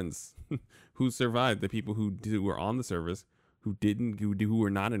what happens, who survived, the people who were on the service, who didn't, who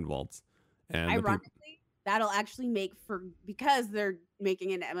were not in vaults, and Ironically, that'll actually make for, because they're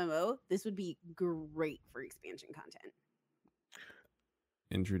making an MMO, this would be great for expansion content.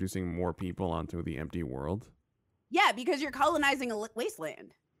 introducing more people onto the empty world. Yeah, because you're colonizing a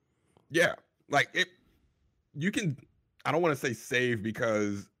wasteland. Yeah. Like, you can, I don't want to say save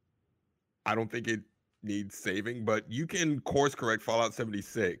because I don't think it needs saving, but you can course correct Fallout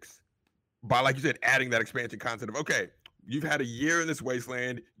 76 by, like you said, adding that expansion concept of, okay, you've had a year in this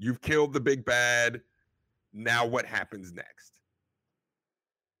wasteland, you've killed the big bad, now what happens next?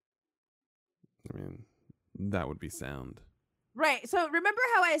 I mean, that would be sound. Right. So remember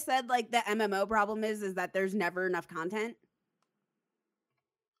how I said like the MMO problem is that there's never enough content?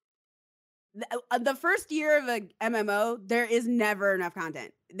 The first year of a MMO, there is never enough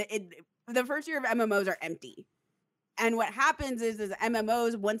content. The first year of MMOs are empty. And what happens is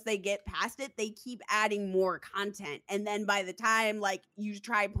MMOs, once they get past it, they keep adding more content. And then by the time like you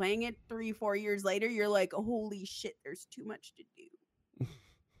try playing it 3-4 years later, you're like, holy shit, there's too much to do.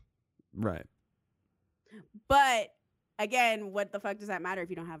 Right. But again, what the fuck does that matter if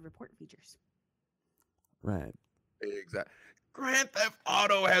you don't have report features? Right. Exactly. Grand Theft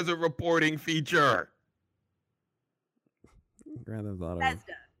Auto has a reporting feature. Grand Theft Auto. That's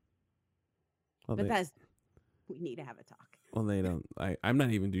done. Well, But that's, we need to have a talk. well, they don't. I'm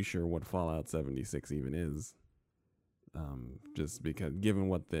not even too sure what Fallout 76 even is. Just because, given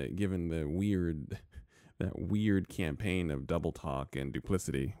the weird, that weird campaign of double talk and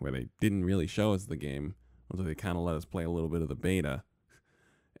duplicity, where they didn't really show us the game, although they kind of let us play a little bit of the beta,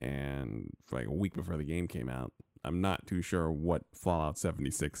 and for like a week before the game came out. I'm not too sure what Fallout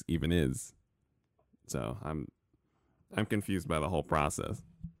 76 even is. So I'm confused by the whole process.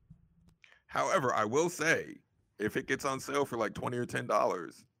 However, I will say, if it gets on sale for like $20 or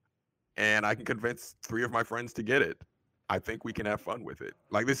 $10, and I can convince 3 of my friends to get it, I think we can have fun with it.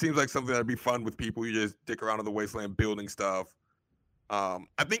 Like, this seems like something that'd be fun with people. You just dick around in the wasteland building stuff. I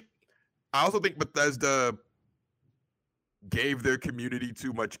also think Bethesda gave their community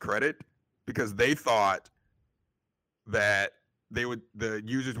too much credit because they thought that the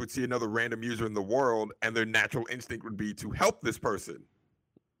users would see another random user in the world and their natural instinct would be to help this person.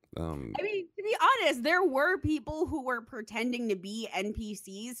 I mean, to be honest, there were people who were pretending to be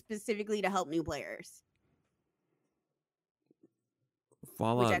NPCs specifically to help new players.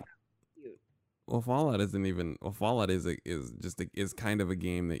 Fallout. Well, Fallout isn't even. Well, Fallout is kind of a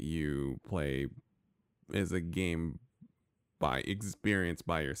game that you play as a game by experience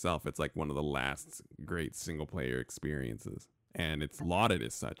by yourself. It's like one of the last great single player experiences, and it's lauded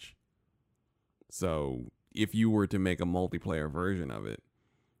as such. So if you were to make a multiplayer version of it,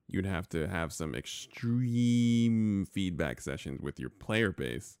 you'd have to have some extreme feedback sessions with your player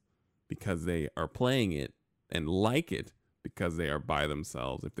base because they are playing it and like it because they are by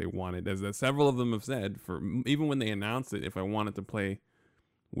themselves. If they wanted, as several of them have said, even when they announced it, if I wanted to play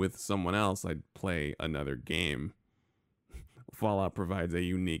with someone else, I'd play another game. Fallout provides a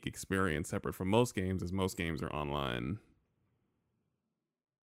unique experience separate from most games, as most games are online.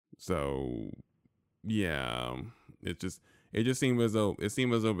 So, yeah, it just seemed as though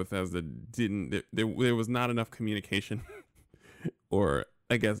Bethesda didn't. There was not enough communication, or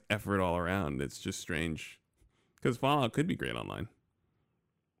I guess effort all around. It's just strange because Fallout could be great online.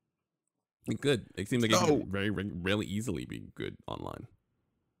 It could. It seems like it could really easily be good online.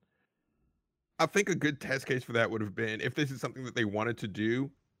 I think a good test case for that would have been, if this is something that they wanted to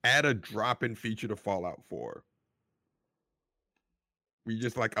do, add a drop-in feature to Fallout 4. We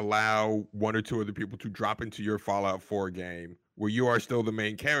just like allow 1 or 2 other people to drop into your Fallout 4 game where you are still the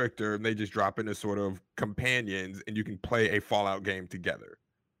main character and they just drop in as sort of companions and you can play a Fallout game together.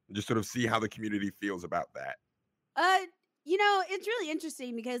 And just sort of see how the community feels about that. It's really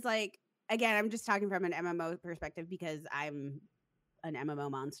interesting because, like, again, I'm just talking from an MMO perspective because I'm an MMO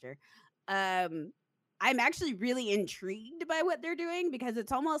monster. I'm actually really intrigued by what they're doing because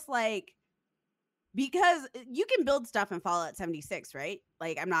it's almost like, because you can build stuff in Fallout 76, right?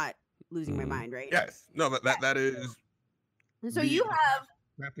 Like, I'm not losing my mind, right? Yes. No, that is And so The you have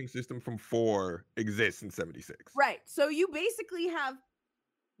crafting system from 4 exists in 76. right. So you basically have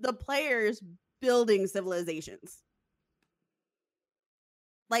the players building civilizations.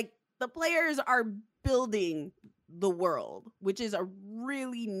 Like the players are building the world, which is a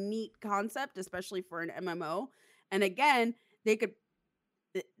really neat concept, especially for an MMO. And again, they could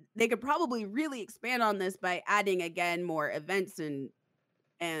probably really expand on this by adding again more events and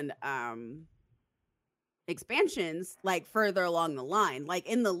expansions like further along the line. Like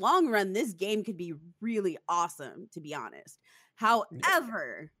in the long run, this game could be really awesome, to be honest.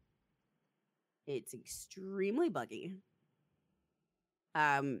 However, it's extremely buggy.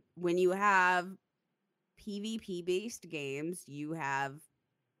 When you have PvP based games, you have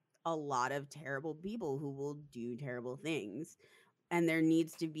a lot of terrible people who will do terrible things, and there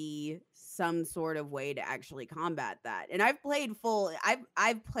needs to be some sort of way to actually combat that. And I've played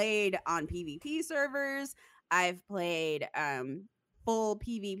on PvP servers, I've played full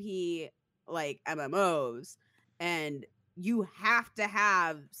PvP like MMOs, and you have to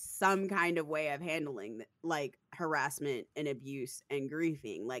have some kind of way of handling like harassment and abuse and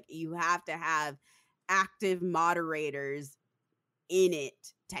griefing. Like you have to have active moderators in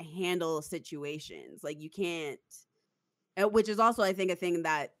it to handle situations. Like you can't, which is also I think a thing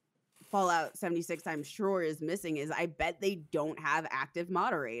that Fallout 76 I'm sure is missing, is I bet they don't have active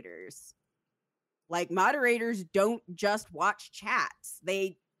moderators. Like moderators don't just watch chats.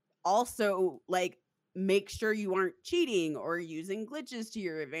 They also like make sure you aren't cheating or using glitches to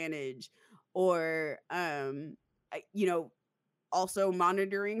your advantage, or also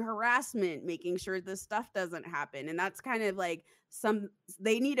monitoring harassment, making sure this stuff doesn't happen. And that's kind of like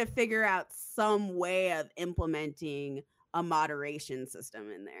they need to figure out some way of implementing a moderation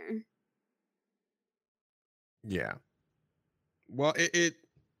system in there. Yeah. Well, it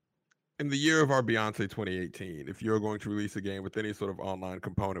in the year of our Beyonce 2018, if you're going to release a game with any sort of online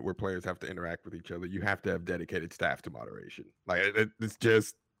component where players have to interact with each other, you have to have dedicated staff to moderation. Like it's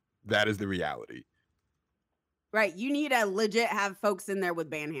just, that is the reality. Right. You need to legit have folks in there with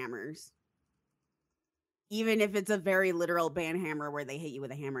band hammers. Even if it's a very literal band hammer where they hit you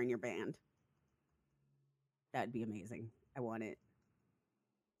with a hammer in your band. That'd be amazing. I want it.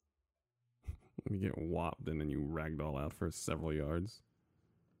 You get whopped and then you ragdoll out for several yards.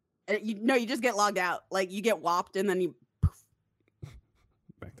 You just get logged out. Like you get whopped and then you poof.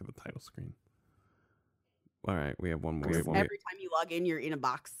 Back to the title screen. All right, we have one more. Every time you log in, you're in a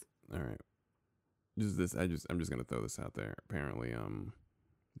box. All right. I'm just gonna throw this out there. Apparently,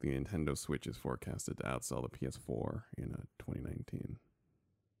 the Nintendo Switch is forecasted to outsell the PS4 in 2019.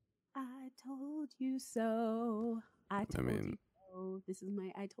 I told you so. I told you so. This is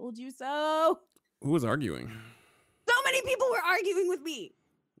my I told you so. Who was arguing? So many people were arguing with me.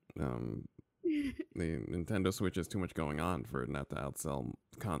 The Nintendo Switch has too much going on for it not to outsell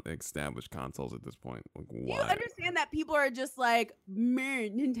established consoles at this point. Like, why? You understand that people are just like, meh,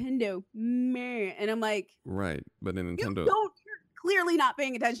 Nintendo, meh. And I'm like, right. But in Nintendo, you're clearly not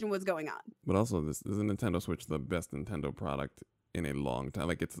paying attention to what's going on. But also, this is a Nintendo Switch, the best Nintendo product in a long time.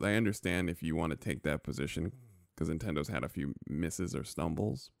 Like, I understand if you want to take that position, because Nintendo's had a few misses or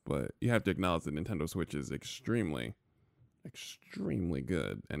stumbles, but you have to acknowledge that Nintendo Switch is extremely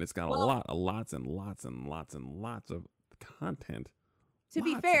good, and it's got lots and lots of content. To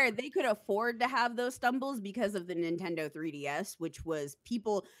be fair, they could afford to have those stumbles because of the Nintendo 3DS, which was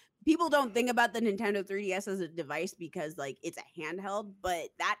people don't think about the Nintendo 3DS as a device because like it's a handheld, but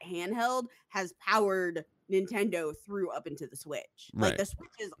that handheld has powered Nintendo through up into the Switch. Right. Like the Switch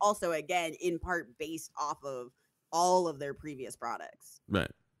is also again in part based off of all of their previous products.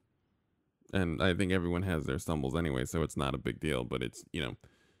 Right. And I think everyone has their stumbles anyway, so it's not a big deal. But it's, you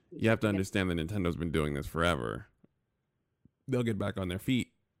have to understand that Nintendo's been doing this forever. They'll get back on their feet.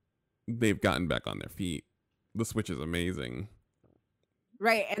 They've gotten back on their feet. The Switch is amazing.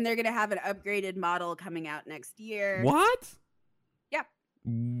 Right, and they're going to have an upgraded model coming out next year. What? Yep.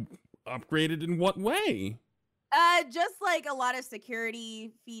 Upgraded in what way? Just like a lot of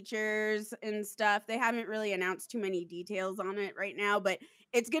security features and stuff. They haven't really announced too many details on it right now, but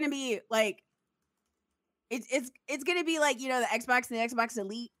it's gonna be like it's gonna be like the Xbox and the Xbox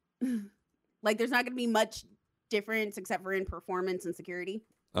Elite. Like there's not gonna be much difference except for in performance and security.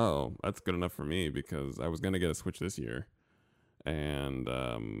 Oh, that's good enough for me because I was gonna get a Switch this year, and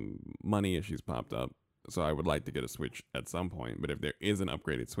money issues popped up. So I would like to get a Switch at some point, but if there is an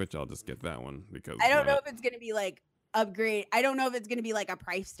upgraded Switch, I'll just get that one because I don't know if it's gonna be like upgrade. I don't know if it's gonna be like a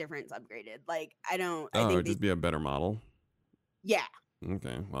price difference upgraded. Like I don't. Oh, it'd just be a better model. Yeah.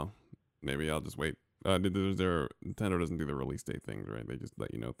 Okay, well, maybe I'll just wait. Nintendo doesn't do the release date things, right? They just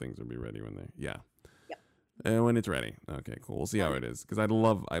let you know things will be ready when they. Yeah. Yep. When it's ready. Okay, cool. We'll see how it is. Because I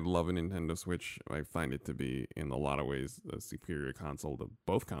love a Nintendo Switch. I find it to be, in a lot of ways, a superior console to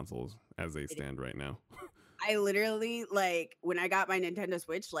both consoles as they stand right now. I literally, like, when I got my Nintendo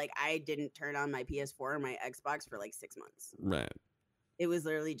Switch, like, I didn't turn on my PS4 or my Xbox for like 6 months. Right. It was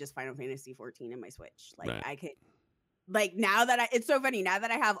literally just Final Fantasy 14 in my Switch. Like, Right. I could, like, now that it's so funny. Now that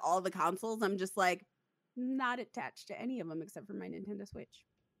I have all the consoles, I'm just like not attached to any of them except for my Nintendo Switch.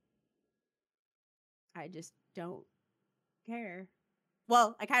 I just don't care.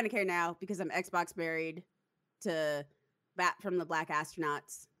 Well, I kind of care now because I'm Xbox married to Bat from the Black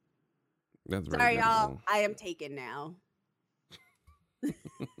Astronauts. That's very Sorry, y'all. beautiful. I am taken now.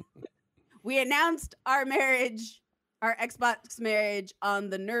 We announced our marriage, our Xbox marriage, on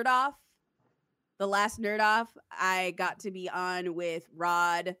the Nerd Off. The last Nerd Off, I got to be on with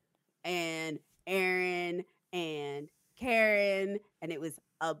Rod and Aaron and Karen, and it was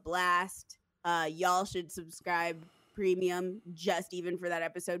a blast. Y'all should subscribe premium just even for that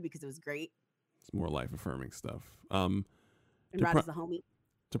episode because it was great. It's more life affirming stuff. And To Rod pro- is the homie.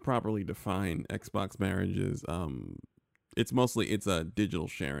 To properly define Xbox marriages, it's a digital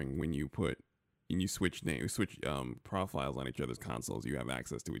sharing. When you switch profiles on each other's consoles, you have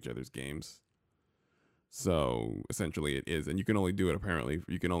access to each other's games. So essentially it is, and you can only do it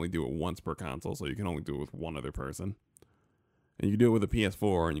once per console, so you can only do it with one other person. And you can do it with a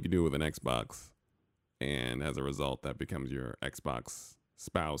PS4 and you can do it with an Xbox. And as a result, that becomes your Xbox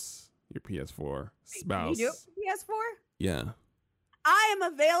spouse, your PS4 spouse. Can you do it for PS4? Yeah. I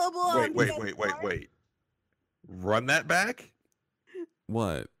am available on Wait, PS4. wait. Run that back?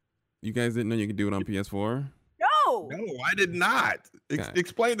 What? You guys didn't know you could do it on PS4? No. No, I did not. Okay.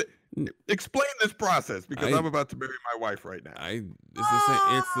 Explain this process because I- I'm about to marry my wife right now.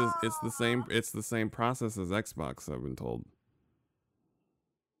 It's the same process as Xbox, I've been told.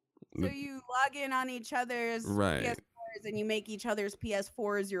 So you log in on each other's Right. PS4s and you make each other's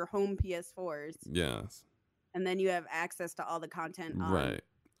PS4s your home PS4s. Yes. And then you have access to all the content on. Right.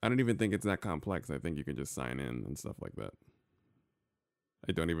 I don't even think it's that complex. I think you can just sign in and stuff like that.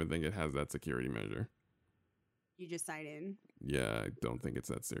 I don't even think it has that security measure. You just sign in. Yeah, I don't think it's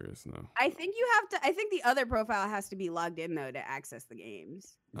that serious, no. I think I think the other profile has to be logged in though to access the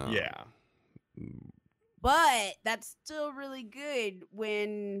games. Yeah. But that's still really good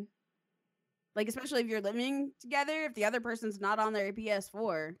when, like, especially if you're living together, if the other person's not on their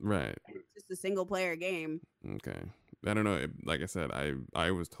PS4, Right. it's just a single player game. Okay. I don't know. Like I said,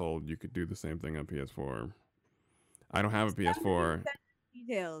 I was told you could do the same thing on PS4. I don't have a PS4.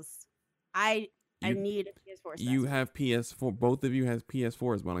 Details. I You- need a PS4. You have PS4. Both of you has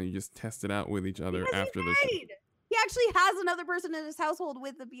PS4s. Why don't you just test it out with each other Because after he's the show? married. He actually has another person in his household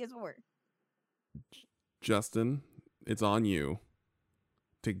with the PS4. Justin, it's on you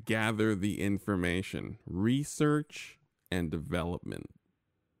to gather the information, research and development.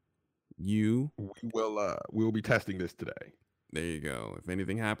 We'll be testing this today. There you go. If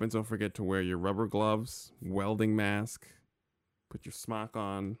anything happens, don't forget to wear your rubber gloves, welding mask, put your smock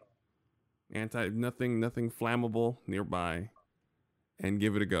on, nothing flammable nearby, and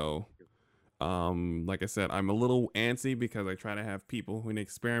give it a go. Like I said, I'm a little antsy because I try to have people who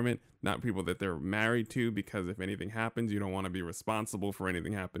experiment, not people that they're married to, because if anything happens, you don't want to be responsible for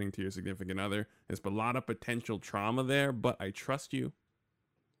anything happening to your significant other. There's a lot of potential trauma there, but I trust you.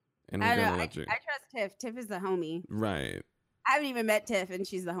 And we're I gonna know. let you. I trust Tiff. Tiff is the homie. Right, I haven't even met Tiff, and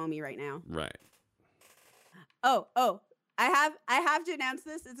she's the homie right now. right. Oh, I have to announce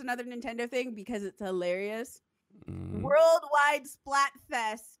this. It's another Nintendo thing because it's hilarious. Mhm. Worldwide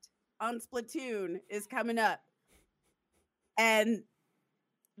Splatfest on Splatoon is coming up, and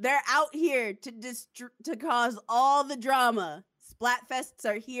they're out here to cause all the drama. Splatfests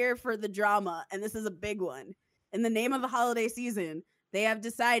are here for the drama, and this is a big one. In the name of the holiday season, they have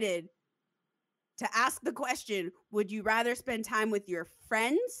decided to ask the question, would you rather spend time with your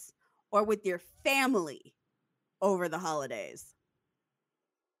friends or with your family over the holidays?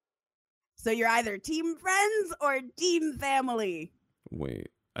 So you're either team friends or team family. Wait,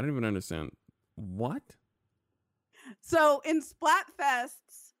 I don't even understand. What? So in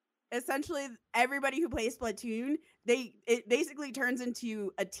Splatfests, essentially everybody who plays Splatoon, it basically turns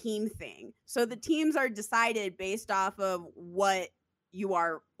into a team thing. So the teams are decided based off of what you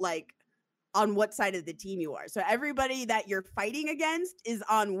are, like, on what side of the team you are. So everybody that you're fighting against is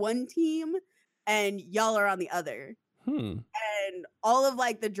on one team and y'all are on the other. And all of,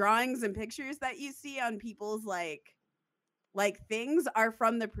 like, the drawings and pictures that you see on people's like things are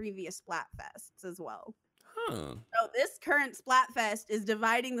from the previous Splatfests as well. Huh. So this current Splatfest is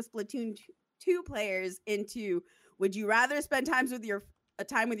dividing the Splatoon 2 players into, would you rather spend time with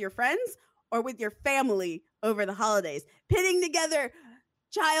your friends or with your family over the holidays, pitting together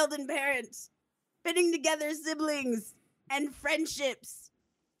child and parents, pitting together siblings and friendships.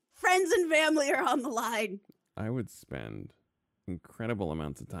 Friends and family are on the line. I would spend incredible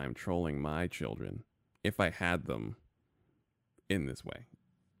amounts of time trolling my children if I had them in this way.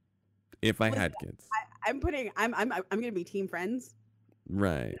 If I had kids. I'm gonna be team friends.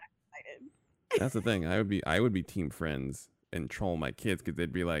 Right. That's the thing. I would be team friends and troll my kids because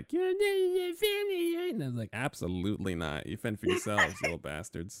they'd be like, "You're family," right? And I was like, "Absolutely not. You fend for yourselves, you little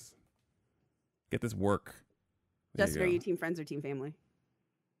bastards. Get this work." There Justin, are you team friends or team family?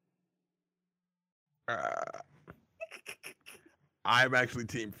 I'm actually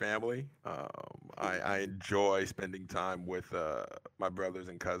team family. I enjoy spending time with my brothers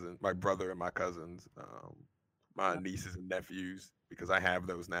and cousins, my brother and my cousins, my nieces and nephews, because I have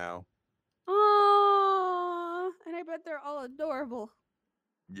those now. Oh, and I bet they're all adorable.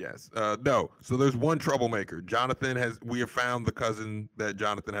 Yes. No. So there's one troublemaker. We have found the cousin that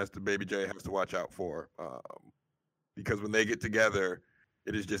Jonathan Baby J has to watch out for. Because when they get together,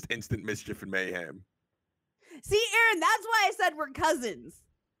 it is just instant mischief and mayhem. See, Aaron, that's why I said we're cousins.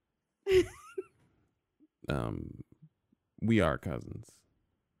 We are cousins.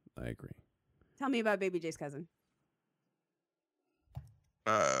 I agree. Tell me about Baby J's cousin.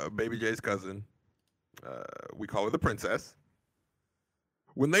 Baby J's cousin. We call her the princess.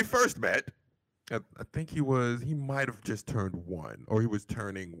 When they first met, I think he might have just turned 1, or he was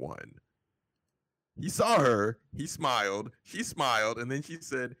turning 1. He saw her, he smiled, she smiled, and then she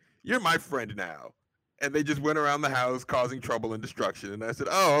said, "You're my friend now." And they just went around the house causing trouble and destruction. And I said,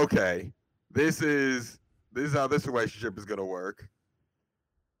 "Oh, okay. This is how this relationship is gonna work."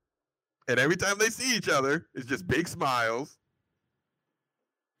 And every time they see each other, it's just big smiles.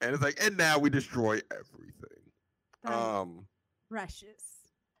 And it's like, and now we destroy everything.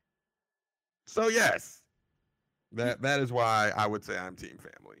 Precious. So yes, that is why I would say I'm team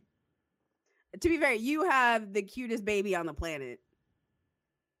family. To be fair, you have the cutest baby on the planet.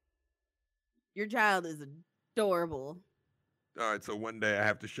 Your child is adorable. All right, so one day I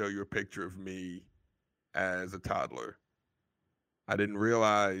have to show you a picture of me as a toddler. I didn't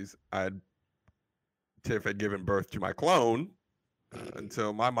realize Tiff had given birth to my clone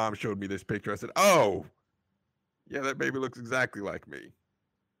until my mom showed me this picture. I said, "Oh, yeah, that baby looks exactly like me."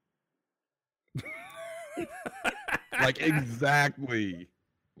 Like exactly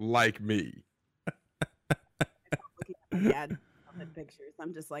like me. Looking at my dad on the pictures,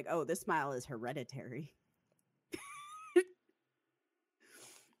 I'm just like, oh, this smile is hereditary.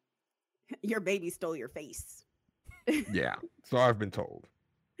 Your baby stole your face. Yeah, so I've been told.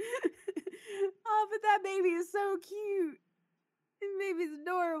 Oh, but that baby is so cute. That baby's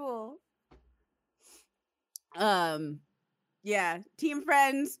adorable. Yeah, team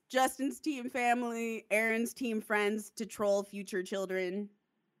friends, Justin's team family, Aaron's team friends to troll future children.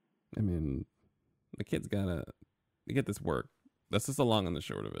 I mean, the kids gotta get this work. That's just the long and the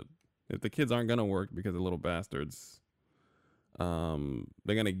short of it. If the kids aren't gonna work because they're little bastards,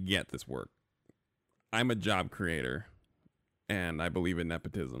 they're gonna get this work. I'm a job creator, and I believe in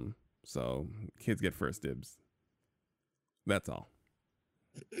nepotism. So kids get first dibs. That's all.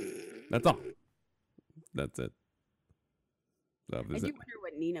 That's all. That's it. So I do wonder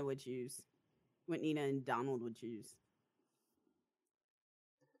what Nina would choose. What Nina and Donald would choose.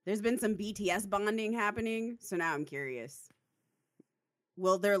 There's been some BTS bonding happening, so now I'm curious.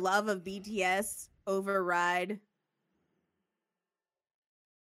 Will their love of BTS override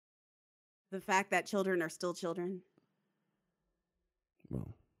the fact that children are still children?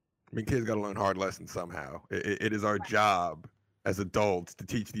 Well, I mean, kids got to learn hard lessons somehow. It is our job as adults to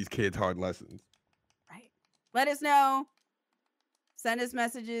teach these kids hard lessons. Right. Let us know. Send us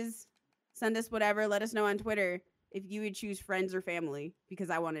messages. Send us whatever. Let us know on Twitter if you would choose friends or family,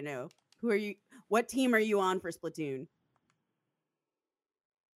 because I want to know. Who are you? What team are you on for Splatoon?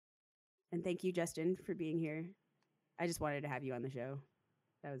 And thank you, Justin, for being here. I just wanted to have you on the show.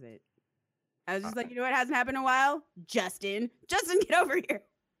 That was it. I was just like, you know what hasn't happened in a while? Justin, get over here.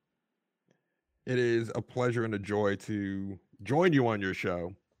 It is a pleasure and a joy to join you on your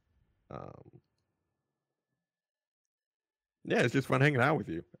show. Yeah, it's just fun hanging out with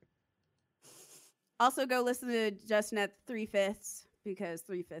you. Also, go listen to Justin at 3/5 because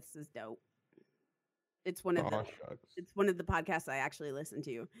 3/5 is dope. It's one of the podcasts I actually listen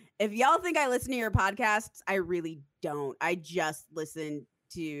to. If y'all think I listen to your podcasts, I really don't. I just listen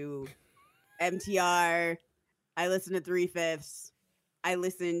to MTR. I listen to 3/5. I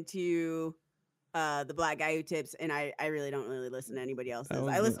listen to the Black Guy Who Tips, and I really don't listen to anybody else's.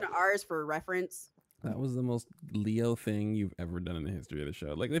 I listen to ours for reference. That was the most Leo thing you've ever done in the history of the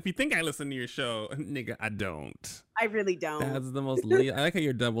show. Like, if you think I listen to your show, nigga, I don't. I really don't. That's the most Leo. I like how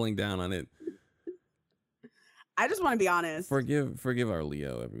you're doubling down on it. I just want to be honest. Forgive our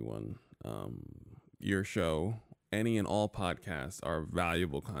Leo, everyone. Your show, any and all podcasts, are a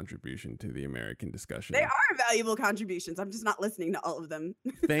valuable contribution to the American discussion. They are valuable contributions. I'm just not listening to all of them.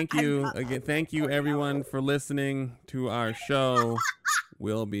 Thank you again. Thank you, everyone, for listening to our show.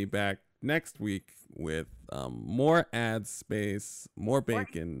 We'll be back next week with more ad space, more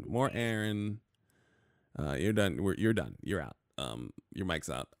bacon, more Aaron. You're done. You're done. You're out. Your mic's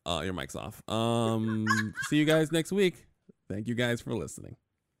out. Your mic's off. See you guys next week. Thank you guys for listening.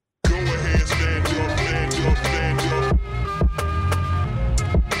 Go ahead, stand up, stand up, stand up.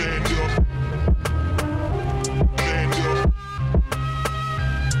 Stand up. Stand up.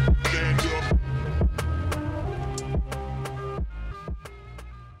 Stand up.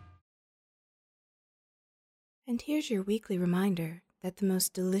 And here's your weekly reminder that the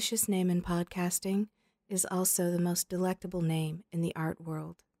most delicious name in podcasting is also the most delectable name in the art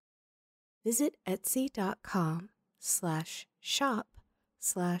world. Visit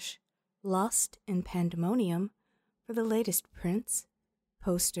etsy.com/shop/lost-in-pandemonium for the latest prints,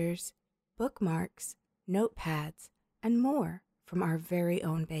 posters, bookmarks, notepads, and more from our very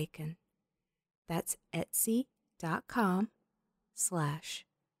own bacon. That's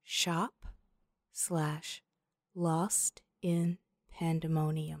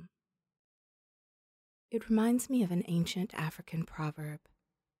etsy.com/shop/lost-in-pandemonium. It reminds me of an ancient African proverb.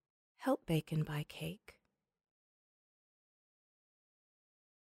 Help bacon buy cake.